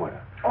ever they were.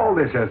 All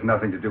this has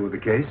nothing to do with the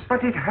case.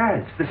 But it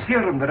has. The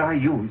serum that I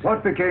used.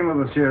 What became of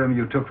the serum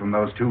you took from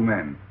those two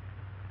men?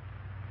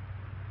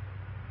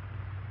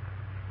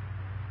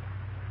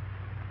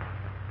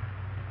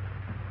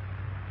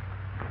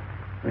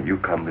 Now, you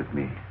come with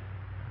me.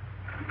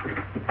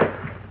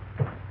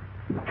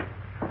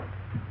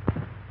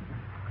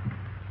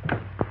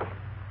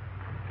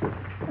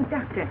 Oh,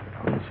 Doctor.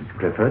 Oh, Mrs.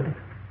 Clifford.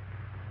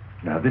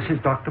 Now, this is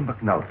Dr.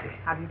 McNulty.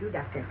 How do you do,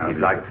 Doctor? He'd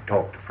like to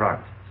talk to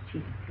Frances.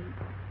 She's asleep.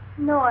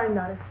 No, I'm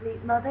not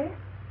asleep, Mother.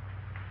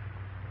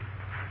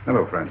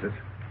 Hello, Frances.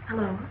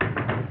 Hello.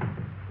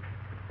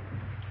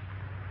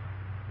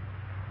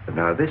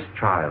 Now, this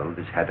child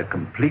has had a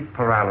complete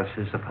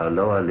paralysis of her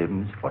lower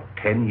limbs for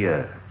 10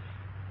 years.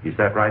 Is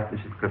that right,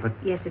 Mrs. Clifford?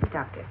 Yes, it's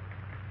Doctor.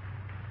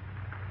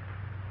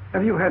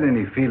 Have you had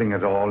any feeling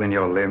at all in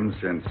your limbs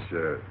since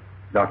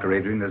Dr.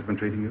 Adrian has been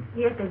treating you?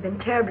 Yes, they've been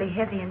terribly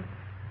heavy, and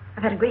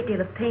I've had a great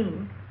deal of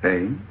pain.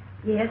 Pain?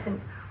 Yes, and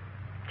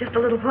just a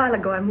little while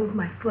ago I moved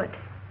my foot.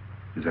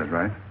 Is that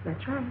right?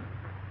 That's right.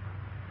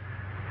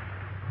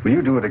 Will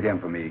you do it again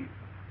for me?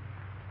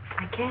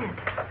 I can't.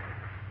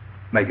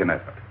 Make an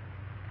effort.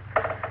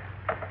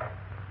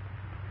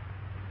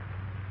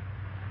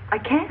 I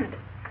can't.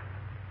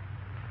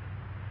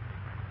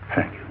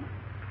 Thank you.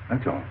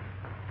 That's all.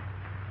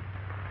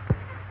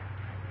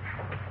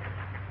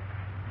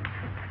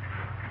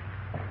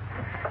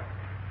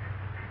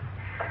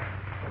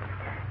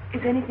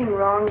 Is anything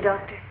wrong,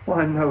 Doctor?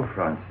 Why, no,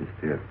 Frances,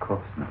 dear. Of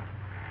course not.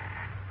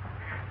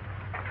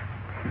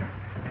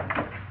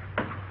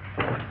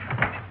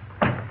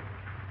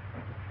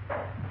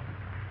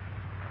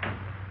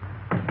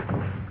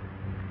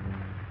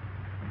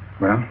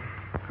 Well,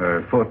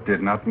 her foot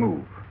did not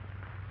move.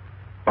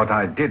 But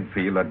I did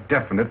feel a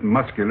definite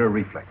muscular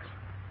reflex.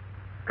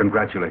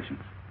 Congratulations.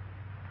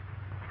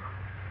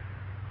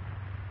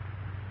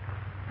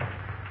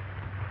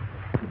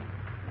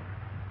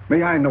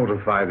 May I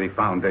notify the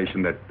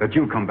Foundation that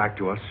you'll come back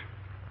to us?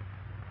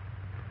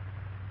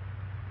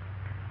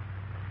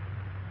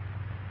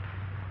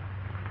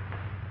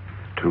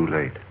 Too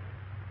late.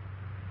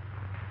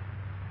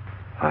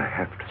 I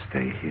have to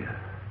stay here.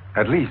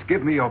 At least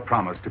give me your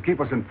promise to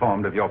keep us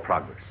informed of your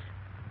progress.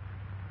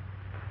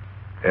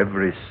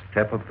 Every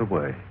step of the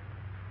way.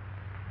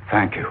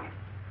 Thank you.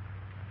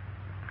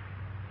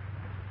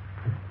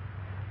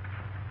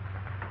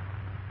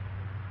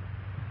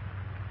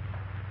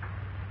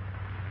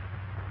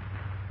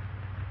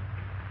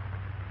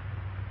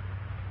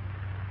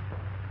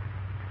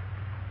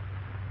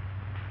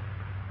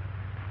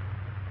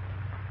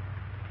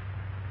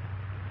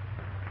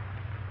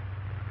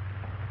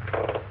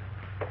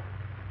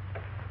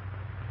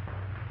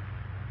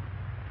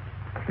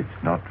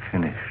 It's not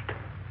finished.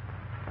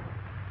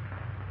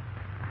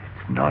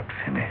 It's not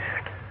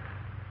finished.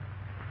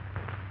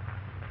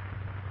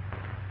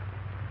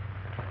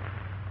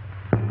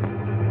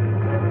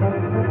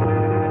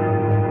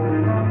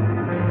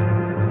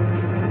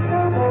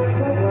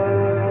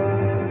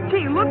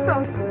 Gee, look,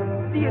 those.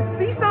 Do you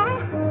see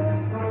something?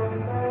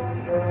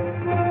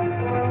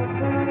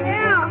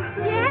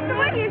 Yeah, so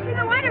what? You see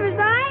the white of his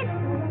eyes?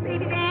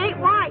 Maybe they ain't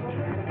white.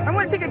 I'm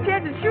going to take a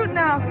chance and shoot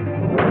now.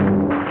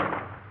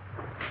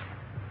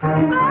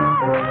 Come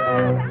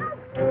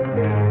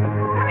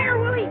here,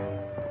 Willie.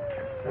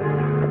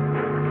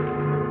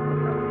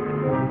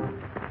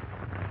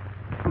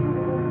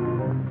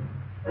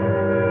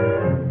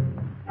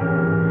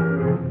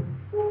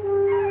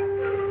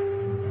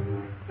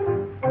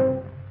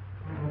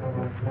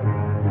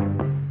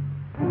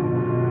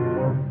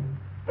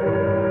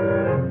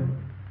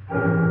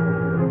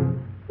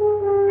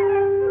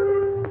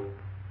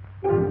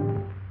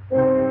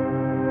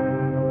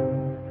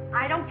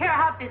 I don't care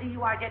how busy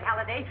you are, Jed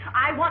Halliday.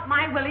 I want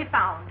my Willie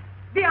found.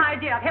 The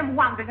idea of him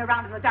wandering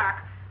around in the dark.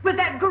 With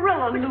that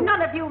gorilla loose.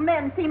 None of you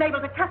men seem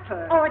able to catch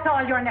her. Oh, it's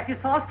all your nephew's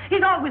fault.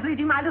 He's always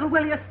leading my little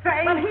Willie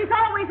astray. But he's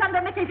always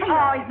under Mickey's heel.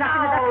 Oh, he's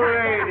nothing Now, but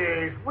a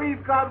ladies,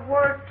 we've got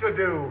work to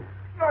do.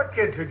 Your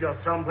kids are just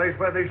someplace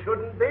where they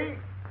shouldn't be.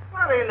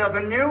 Well, ain't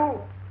nothing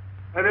new.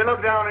 And they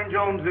look down in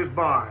Jones's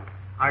barn.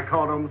 I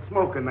caught them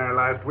smoking there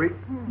last week.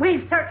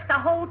 We've searched the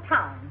whole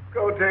town.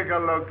 Go take a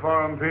look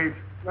for them, Pete.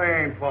 They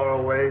ain't far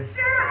away.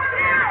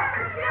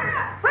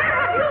 Sheriff! Where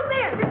have you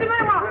been? Mr.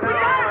 Monroe, we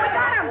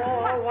got him!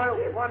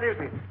 Oh, what is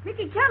it?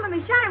 Mickey killed him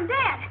and shot him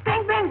dead.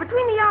 Bang, bang,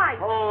 between the eyes.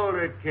 Hold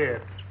it,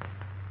 kid.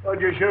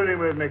 What'd you shoot him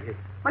with, Mickey?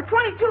 My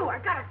 22. I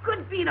got a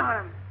good beat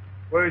on him.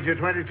 Where's your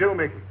 22,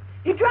 Mickey?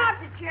 He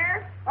dropped it,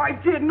 Sheriff. I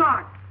did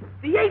not.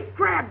 The ape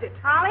grabbed it.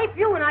 I'll ape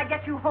you when I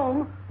get you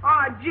home.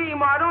 Gee,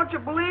 Ma, don't you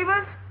believe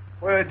us?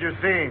 Where'd you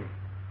see him?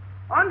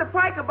 On the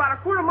pike about a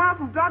quarter mile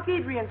from Doc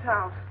Adrian's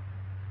house.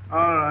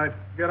 All right,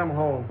 get him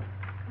home.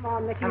 Come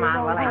on, Mickey. Come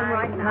on,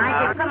 Willie.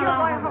 Tonight, come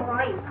along.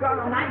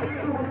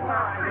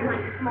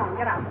 Come on,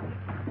 get out.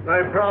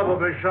 They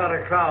probably shot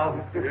a cow.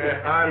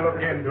 Yeah. I'll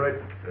look into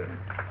it.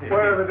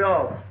 Where are the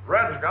dogs?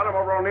 Red's got him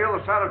over on the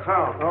other side of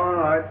town. All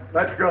right,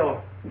 let's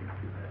go.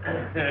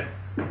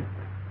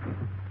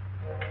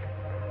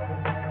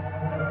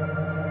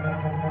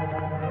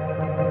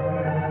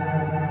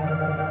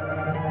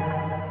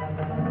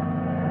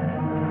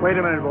 Wait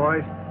a minute,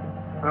 boys.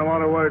 I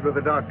want a word with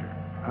the doctor.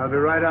 I'll be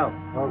right out.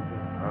 Okay.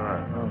 All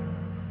right.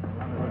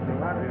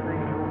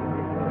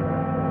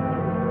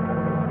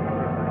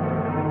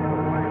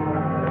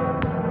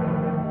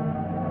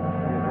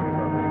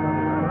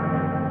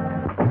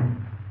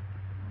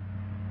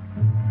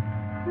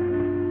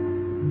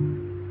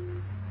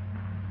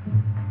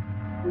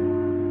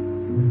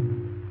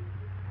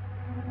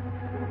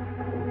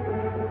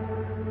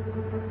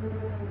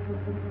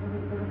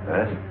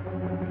 Yes?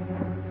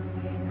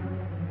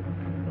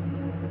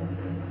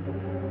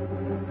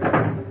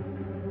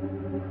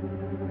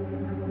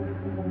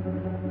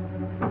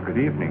 Good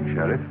evening,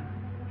 Sheriff.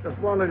 Just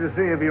wanted to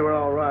see if you were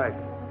all right.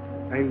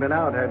 Ain't been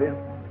out, have you?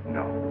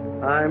 No.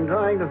 I'm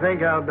trying to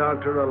think out,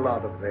 Doctor, a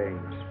lot of things.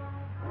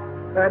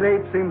 That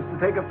ape seems to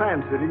take a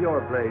fancy to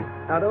your place.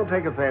 Now, don't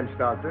take offense,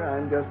 Doctor.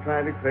 I'm just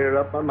trying to clear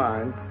up my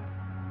mind.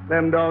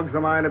 Them dogs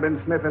of mine have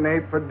been sniffing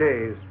ape for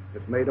days.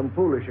 It's made them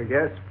foolish, I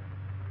guess.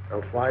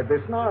 That's why they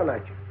snarl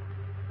at you.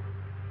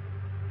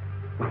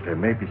 Well, there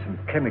may be some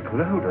chemical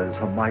odors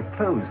on my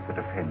clothes that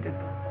offended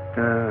them.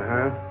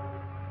 Uh-huh.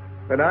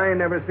 But I ain't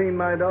never seen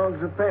my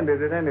dogs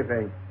offended at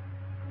anything.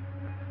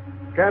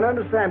 Can't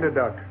understand it,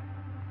 Doctor.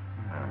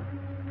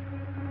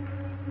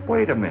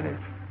 Wait a minute.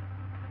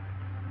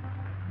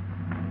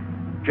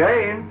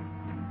 Jane!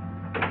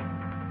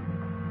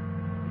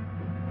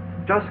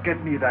 Just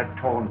get me that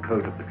torn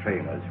coat of the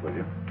trainer's, will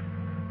you?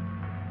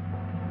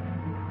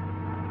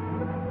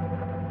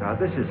 Now,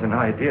 this is an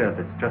idea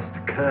that's just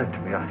occurred to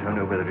me. I don't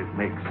know whether it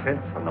makes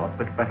sense or not,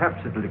 but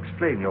perhaps it'll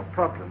explain your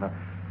problem.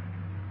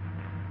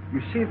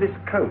 You see, this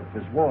coat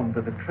was worn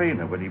by the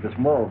trainer when he was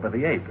mauled by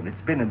the ape, and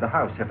it's been in the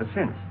house ever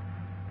since.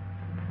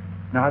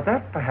 Now,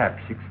 that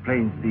perhaps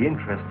explains the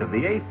interest of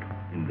the ape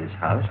in this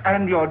house,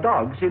 and your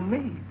dogs in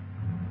me.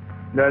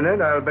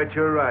 Leonard, I'll bet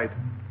you're right.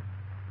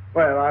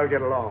 Well, I'll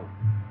get along.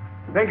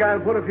 Think I'll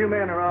put a few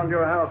men around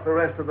your house the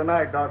rest of the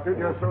night, Doctor,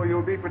 just so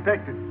you'll be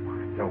protected.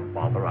 Don't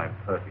bother, I'm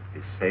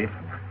perfectly safe.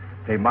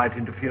 They might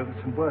interfere with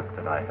some work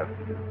that I have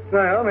to do.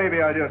 Well,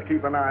 maybe I'll just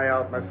keep an eye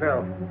out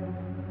myself.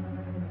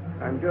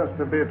 I'm just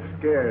a bit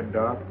scared,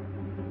 Doc.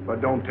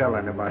 But don't tell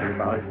anybody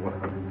about it.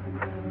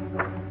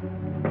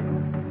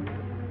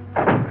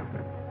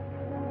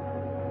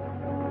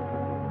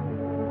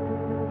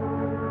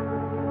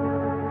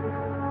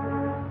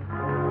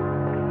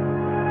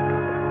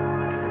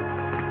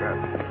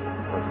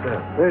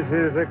 This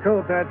is the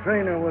coat that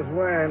trainer was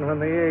wearing when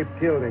the ape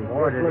killed him.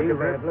 Boy, did he Look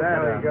rip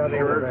how that he got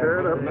Sure over that. tear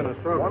it up in a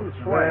struggle. One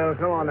sweat. Well,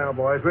 come on now,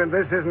 boys.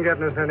 This isn't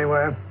getting us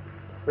anywhere.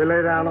 We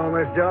lay down on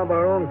this job,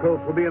 our own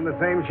coats will be in the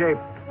same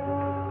shape.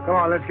 Come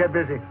on, let's get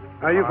busy.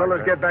 Now, you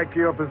fellas get back to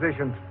your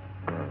positions.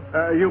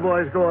 You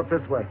boys go up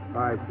this way.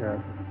 All right,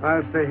 Sheriff.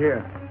 I'll stay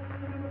here.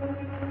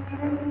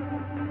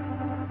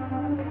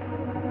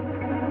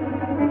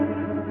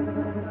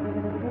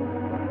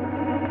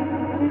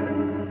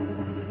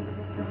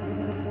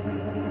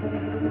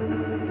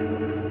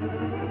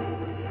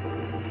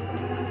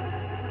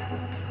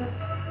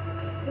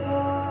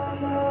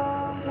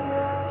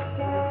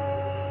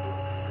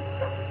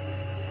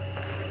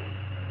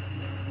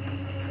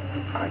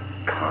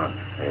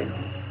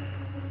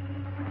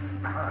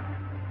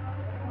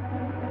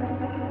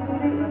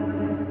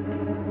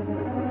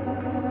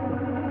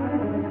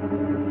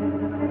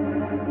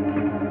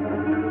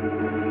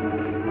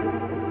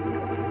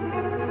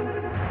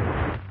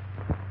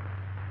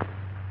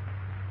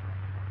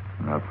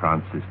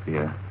 Francis,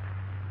 dear,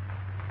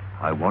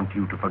 I want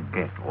you to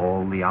forget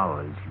all the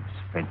hours you've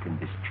spent in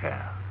this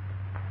chair.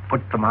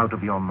 Put them out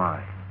of your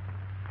mind.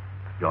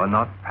 You're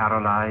not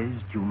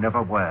paralyzed. You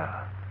never were.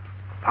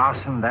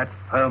 Fasten that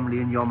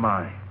firmly in your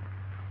mind.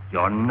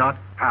 You're not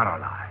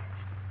paralyzed.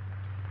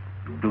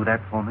 You'll do that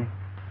for me?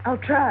 I'll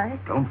try.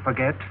 Don't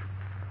forget,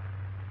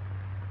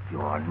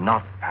 you are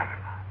not paralyzed.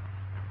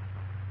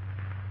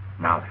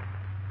 Now then,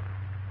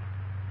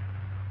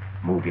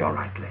 move your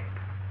right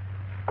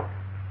leg.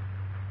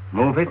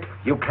 Move it.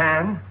 You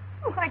can.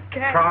 Oh, I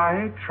can't.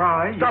 Try.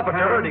 Stop it,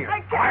 you're hurting I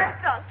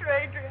can't, Dr.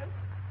 Adrian.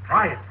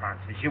 Try it,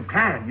 Francis. You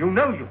can. You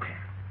know you can.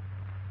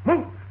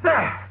 Move.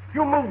 There.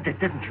 You moved it,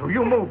 didn't you?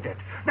 You moved it.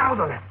 Now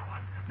the left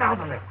one.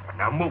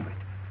 Now move it.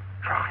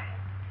 Try.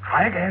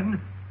 Try again.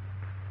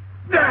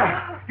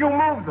 There. You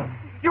moved them.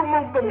 You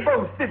moved them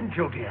both, didn't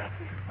you, dear?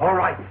 All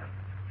right.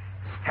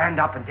 Stand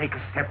up and take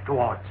a step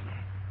towards me.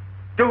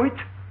 Do it.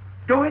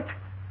 Do it.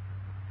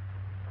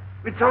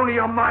 It's only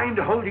your mind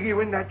holding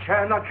you in that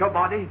chair, not your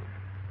body.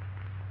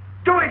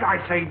 Do it, I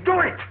say. Do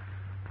it.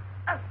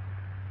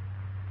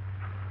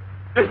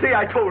 You see,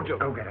 I told you.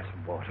 Go get her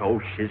some water.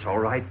 Oh, she's all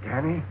right,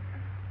 Danny.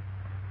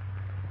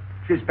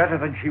 She's better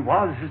than she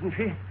was, isn't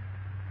she?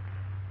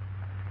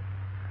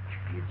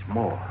 She needs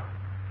more.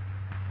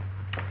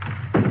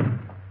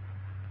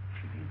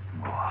 She needs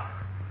more.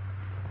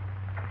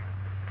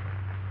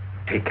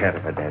 Take care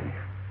of her, Danny.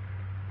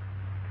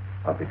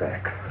 I'll be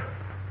back.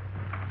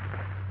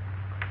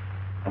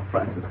 Oh,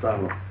 Francis,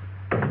 Karloff.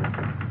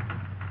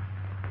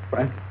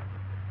 Francis?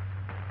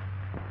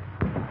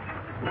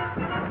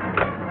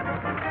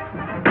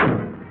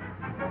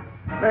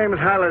 Name's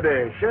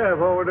Halliday, sheriff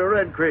over to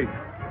Red Creek.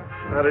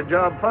 Had a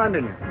job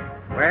finding you.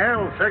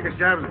 Well, circus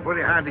jobs are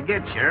pretty hard to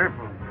get, Sheriff.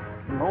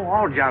 Oh,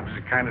 all jobs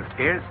are kind of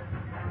scarce.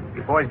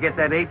 You boys get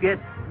that ape yet?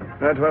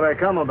 That's what I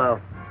come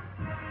about.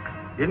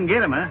 Didn't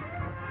get him, huh?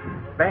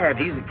 Bad.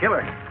 He's a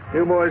killer.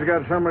 You boys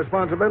got some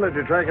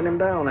responsibility tracking him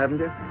down, haven't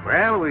you?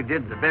 Well, we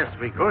did the best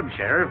we could,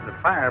 Sheriff. The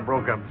fire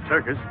broke up the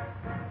circus.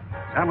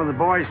 Some of the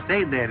boys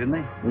stayed there, didn't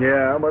they?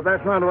 Yeah, but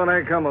that's not what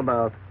I come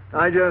about.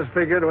 I just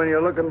figured when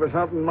you're looking for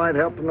something might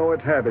help to know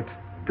its habits.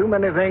 Too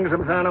many things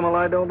of animal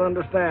I don't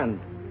understand.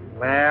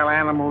 Well,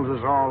 animals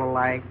is all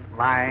alike.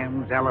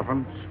 Lions,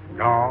 elephants,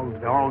 dogs,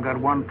 they all got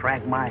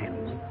one-track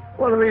minds.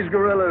 What do these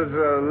gorillas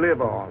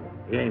live on?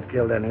 He ain't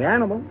killed any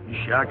animal.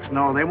 Shucks,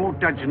 no, they won't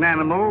touch an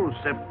animal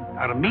except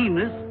out of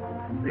meanness.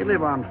 They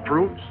live on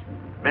fruits,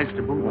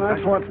 vegetables. Well,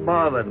 that's what's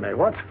bothered me.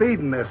 What's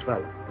feeding this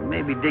fellow?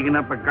 Maybe digging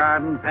up a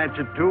garden, patch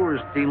or two, or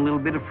stealing a little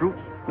bit of fruit.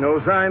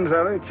 No signs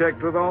of it.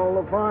 Checked with all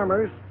the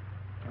farmers.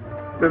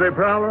 Do they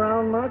prowl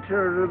around much,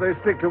 or do they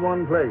stick to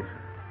one place?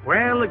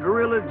 Well, the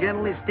gorilla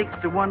generally sticks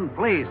to one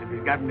place if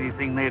he's got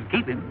anything there to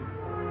keep him.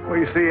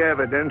 We see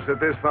evidence that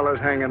this fellow's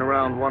hanging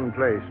around one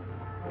place.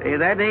 Hey,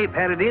 that ape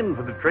had it in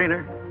for the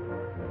trainer.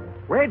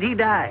 Where'd he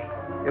die?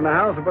 In the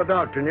house of a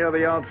doctor near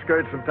the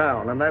outskirts of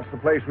town, and that's the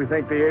place we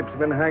think the ape's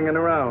been hanging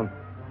around.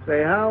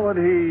 Say, how would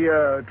he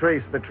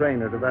trace the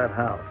trainer to that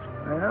house?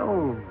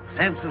 Well,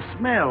 sense of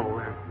smell.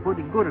 We're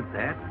pretty good at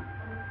that.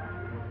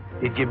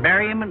 Did you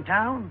bury him in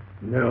town?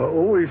 No,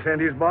 we sent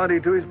his body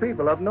to his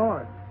people up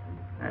north.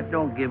 That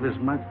don't give us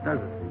much, does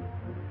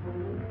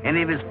it?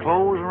 Any of his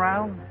clothes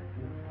around?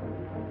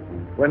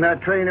 When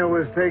that trainer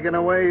was taken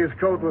away, his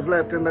coat was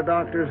left in the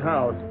doctor's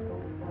house.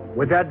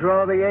 Would that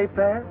draw the ape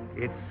there?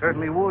 It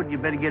certainly would. You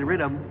better get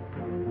rid of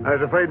him. I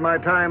was afraid my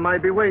time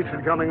might be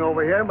wasted coming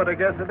over here, but I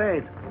guess it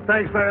ain't.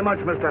 Thanks very much,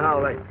 Mr.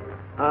 Howley.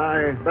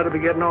 I better be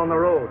getting on the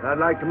road. I'd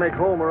like to make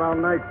home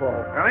around nightfall.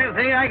 Well,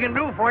 anything I can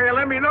do for you,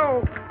 let me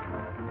know.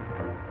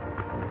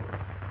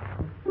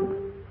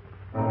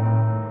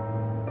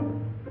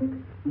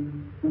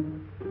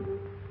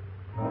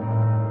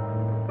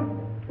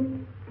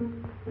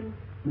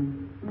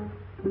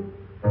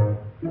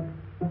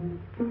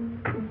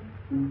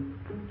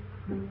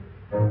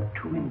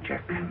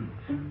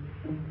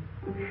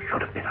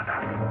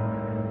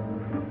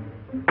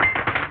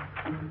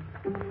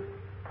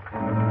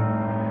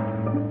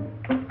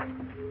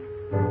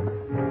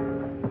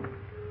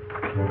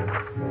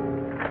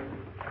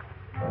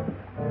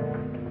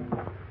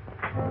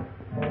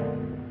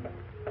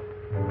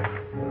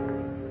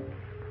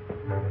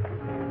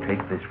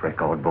 Take this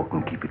record book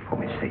and keep it for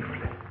me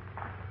safely.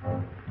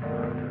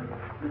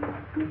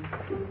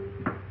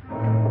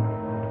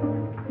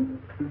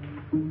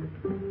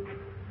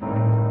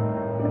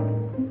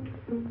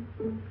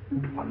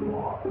 One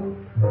more.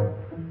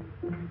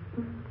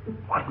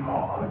 One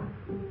more.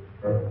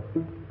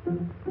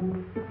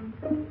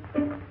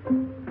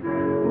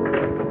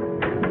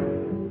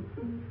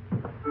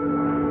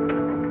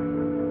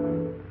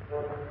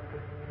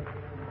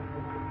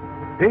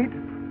 Pete?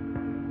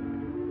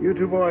 You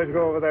two boys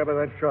go over there by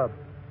that shrub.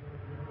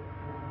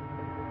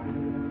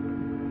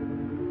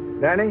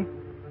 Danny,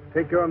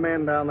 take your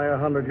men down there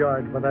 100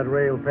 yards by that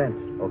rail fence.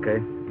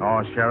 Okay.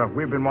 Oh, Sheriff,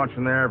 we've been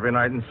watching there every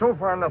night, and so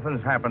far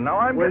nothing's happened. Now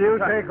I'm Will you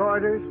take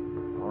orders?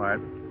 All right.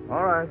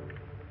 All right.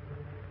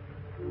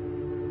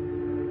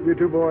 You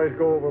two boys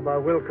go over by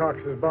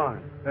Wilcox's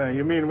barn.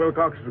 You mean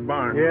Wilcox's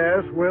barn?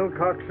 Yes,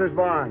 Wilcox's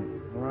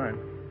barn. All right.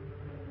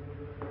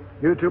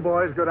 You two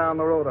boys go down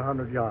the road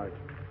 100 yards.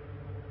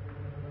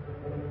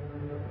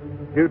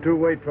 You two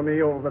wait for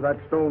me over that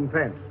stone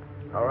fence.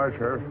 All right,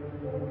 Sheriff.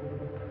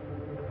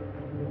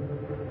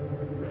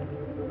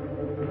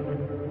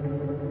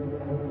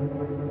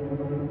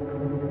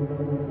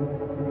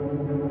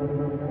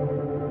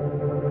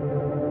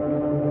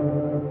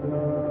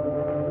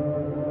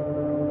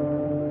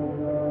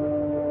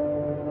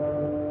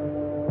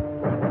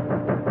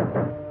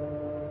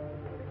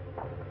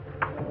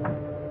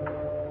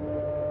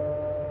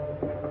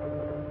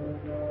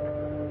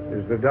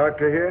 the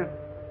doctor here?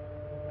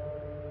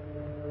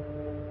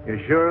 You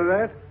sure of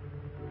that?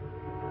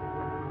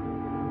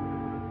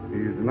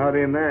 He's not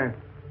in there.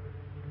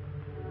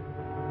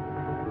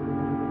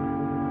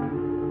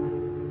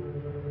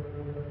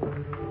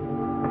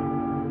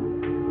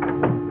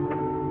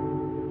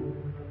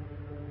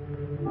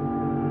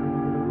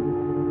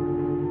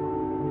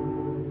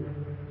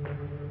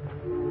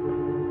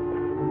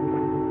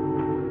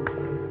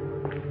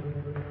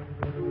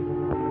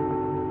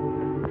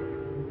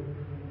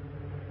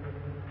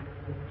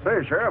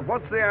 Say, Sheriff,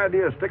 what's the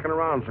idea of sticking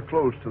around so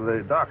close to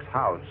the doc's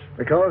house?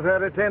 Because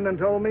that attendant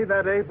told me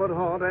that ape would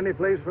haunt any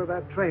place where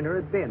that trainer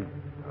had been.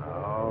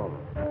 Oh.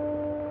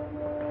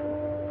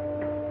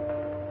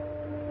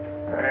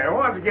 Hey,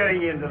 what's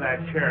getting into that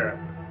sheriff?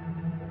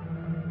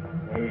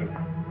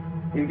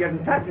 He's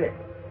getting touchy.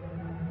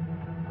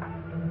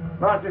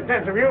 Lost his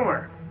sense of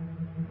humor.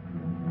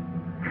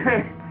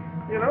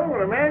 You know,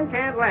 when a man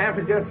can't laugh,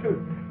 it just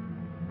suits.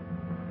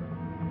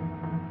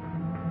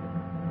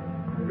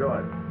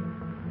 Good.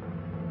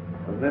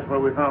 Was this where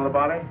we found the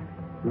body?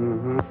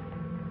 Mm-hmm.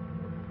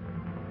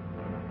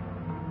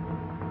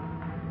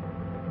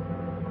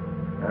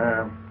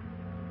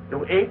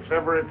 Do apes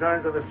ever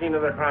return to the scene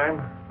of the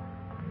crime?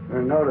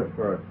 They're noticed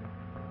for it.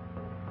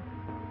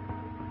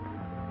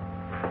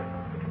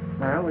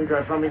 Well, we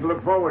got something to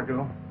look forward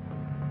to.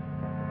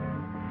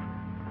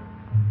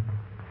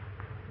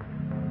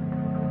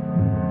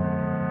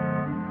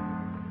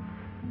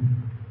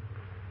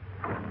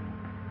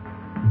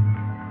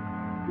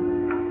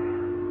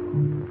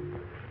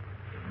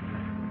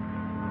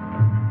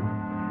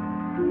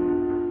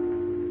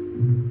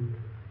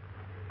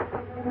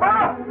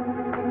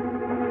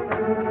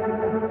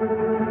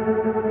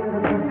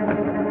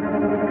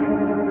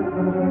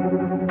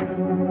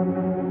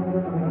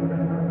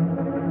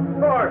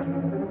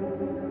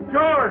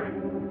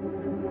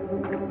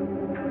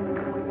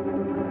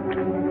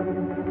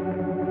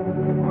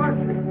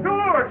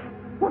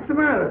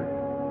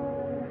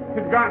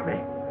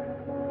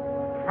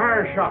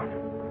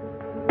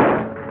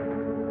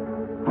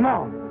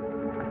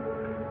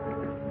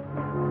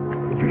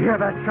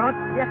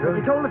 Yes, but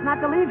you told us not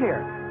to leave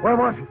here. Where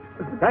was it?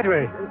 That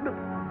way.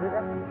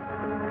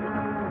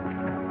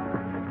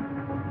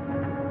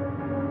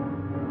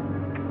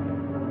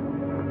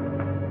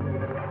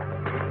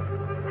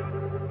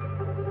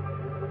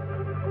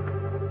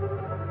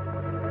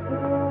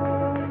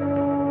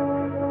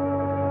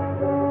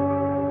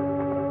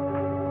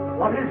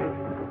 What is it?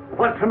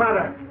 What's the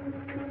matter?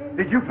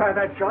 Did you fire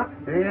that shot?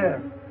 Yeah.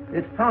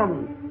 It's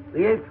Tom.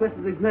 The ape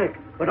twisted his neck,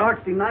 but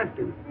Archie knifed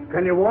him.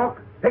 Can you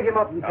walk? Pick him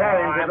up and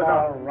carry him to the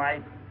all doctor.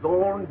 right.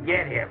 Go and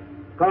get him.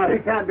 God, he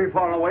can't be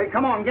far away.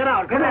 Come on, get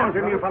out. Get on,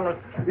 you fellas.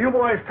 You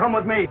boys come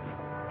with me.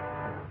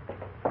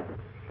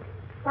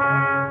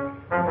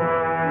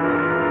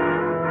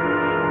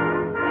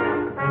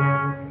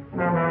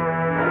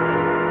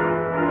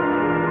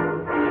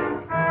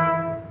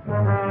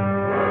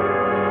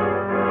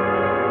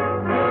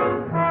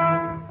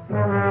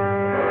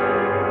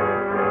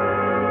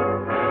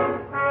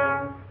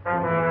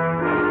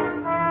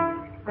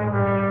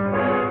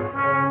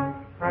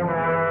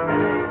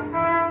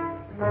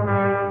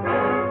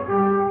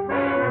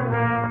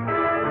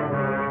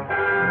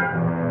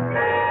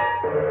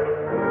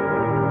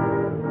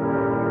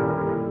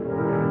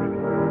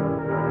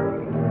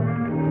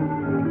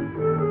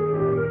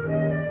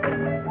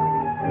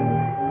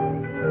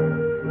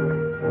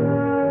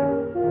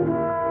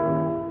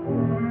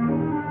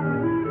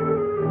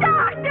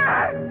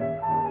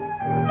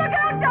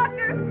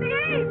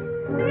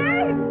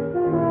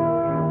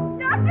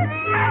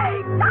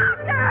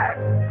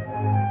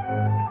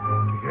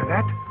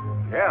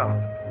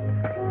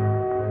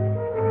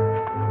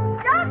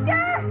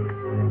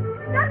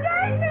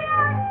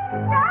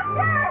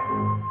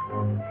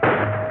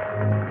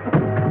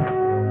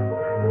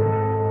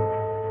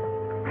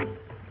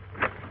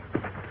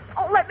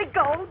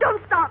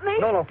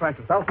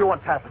 Francis, I'll see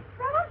what's happened.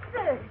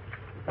 Francis!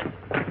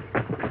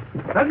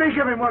 Let me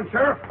give him one,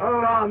 Sheriff.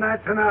 Hold on,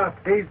 that's enough.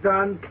 He's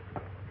done.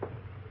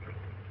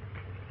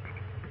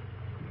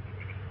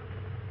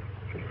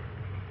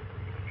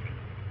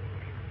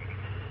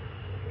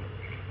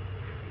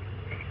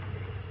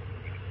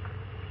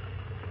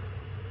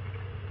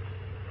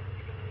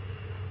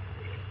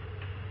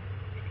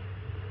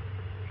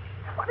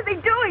 What are they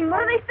doing?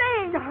 What are they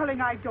saying?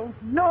 Darling, I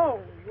don't know.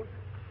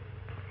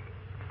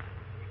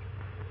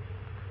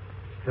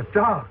 The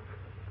dog.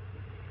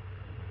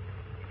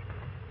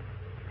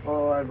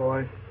 All right,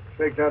 boys.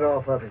 Take that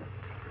off of him.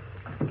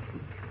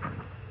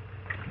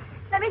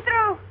 Let me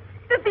through.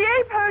 Did the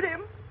ape hurt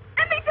him?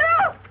 Let me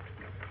through.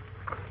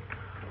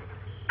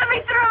 Let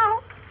me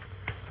through.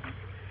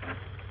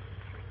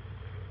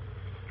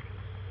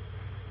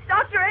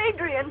 Dr.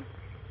 Adrian.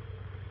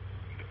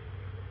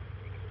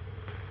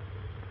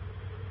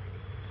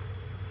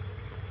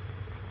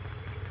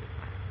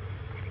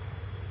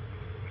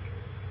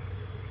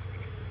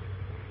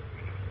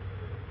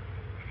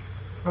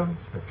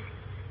 Francis.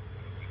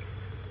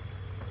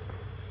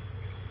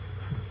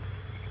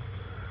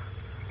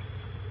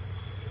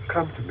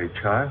 Come to me,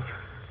 child.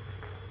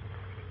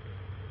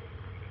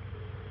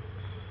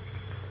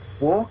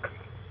 Walk.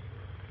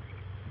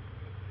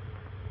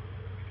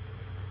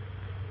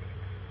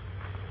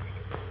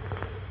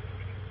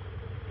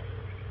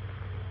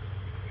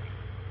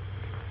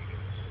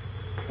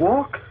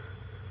 Walk.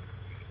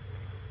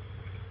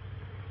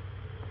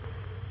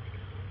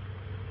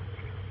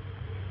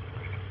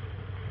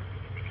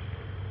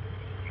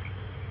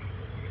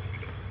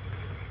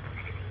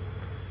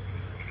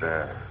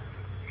 There.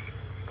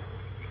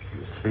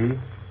 You see?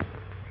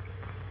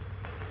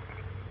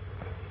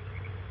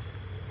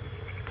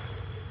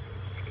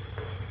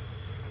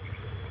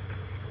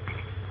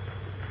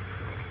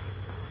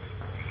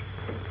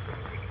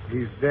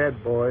 He's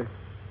dead, boy.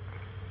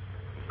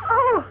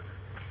 Oh!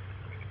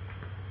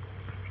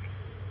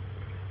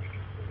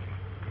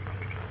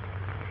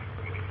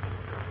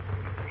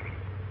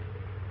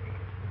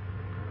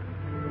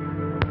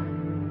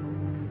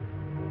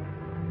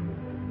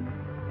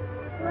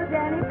 Hello,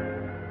 Danny.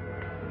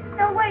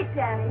 No, wait,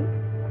 Danny.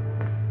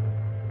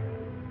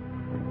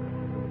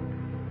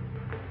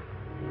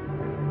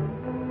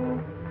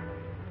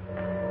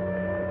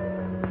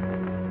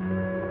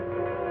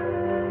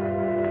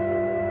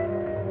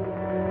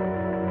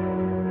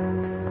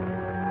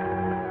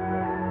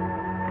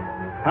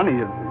 Honey,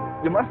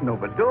 you mustn't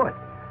overdo it.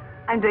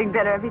 I'm doing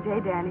better every day,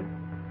 Danny.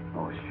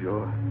 Oh,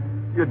 sure.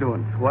 You're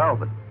doing swell,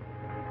 but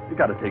you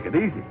got to take it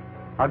easy.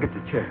 I'll get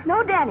your chair.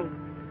 No, Danny.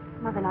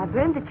 Mother and I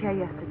burned the chair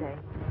yesterday.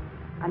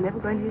 I'm never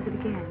going to use it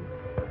again.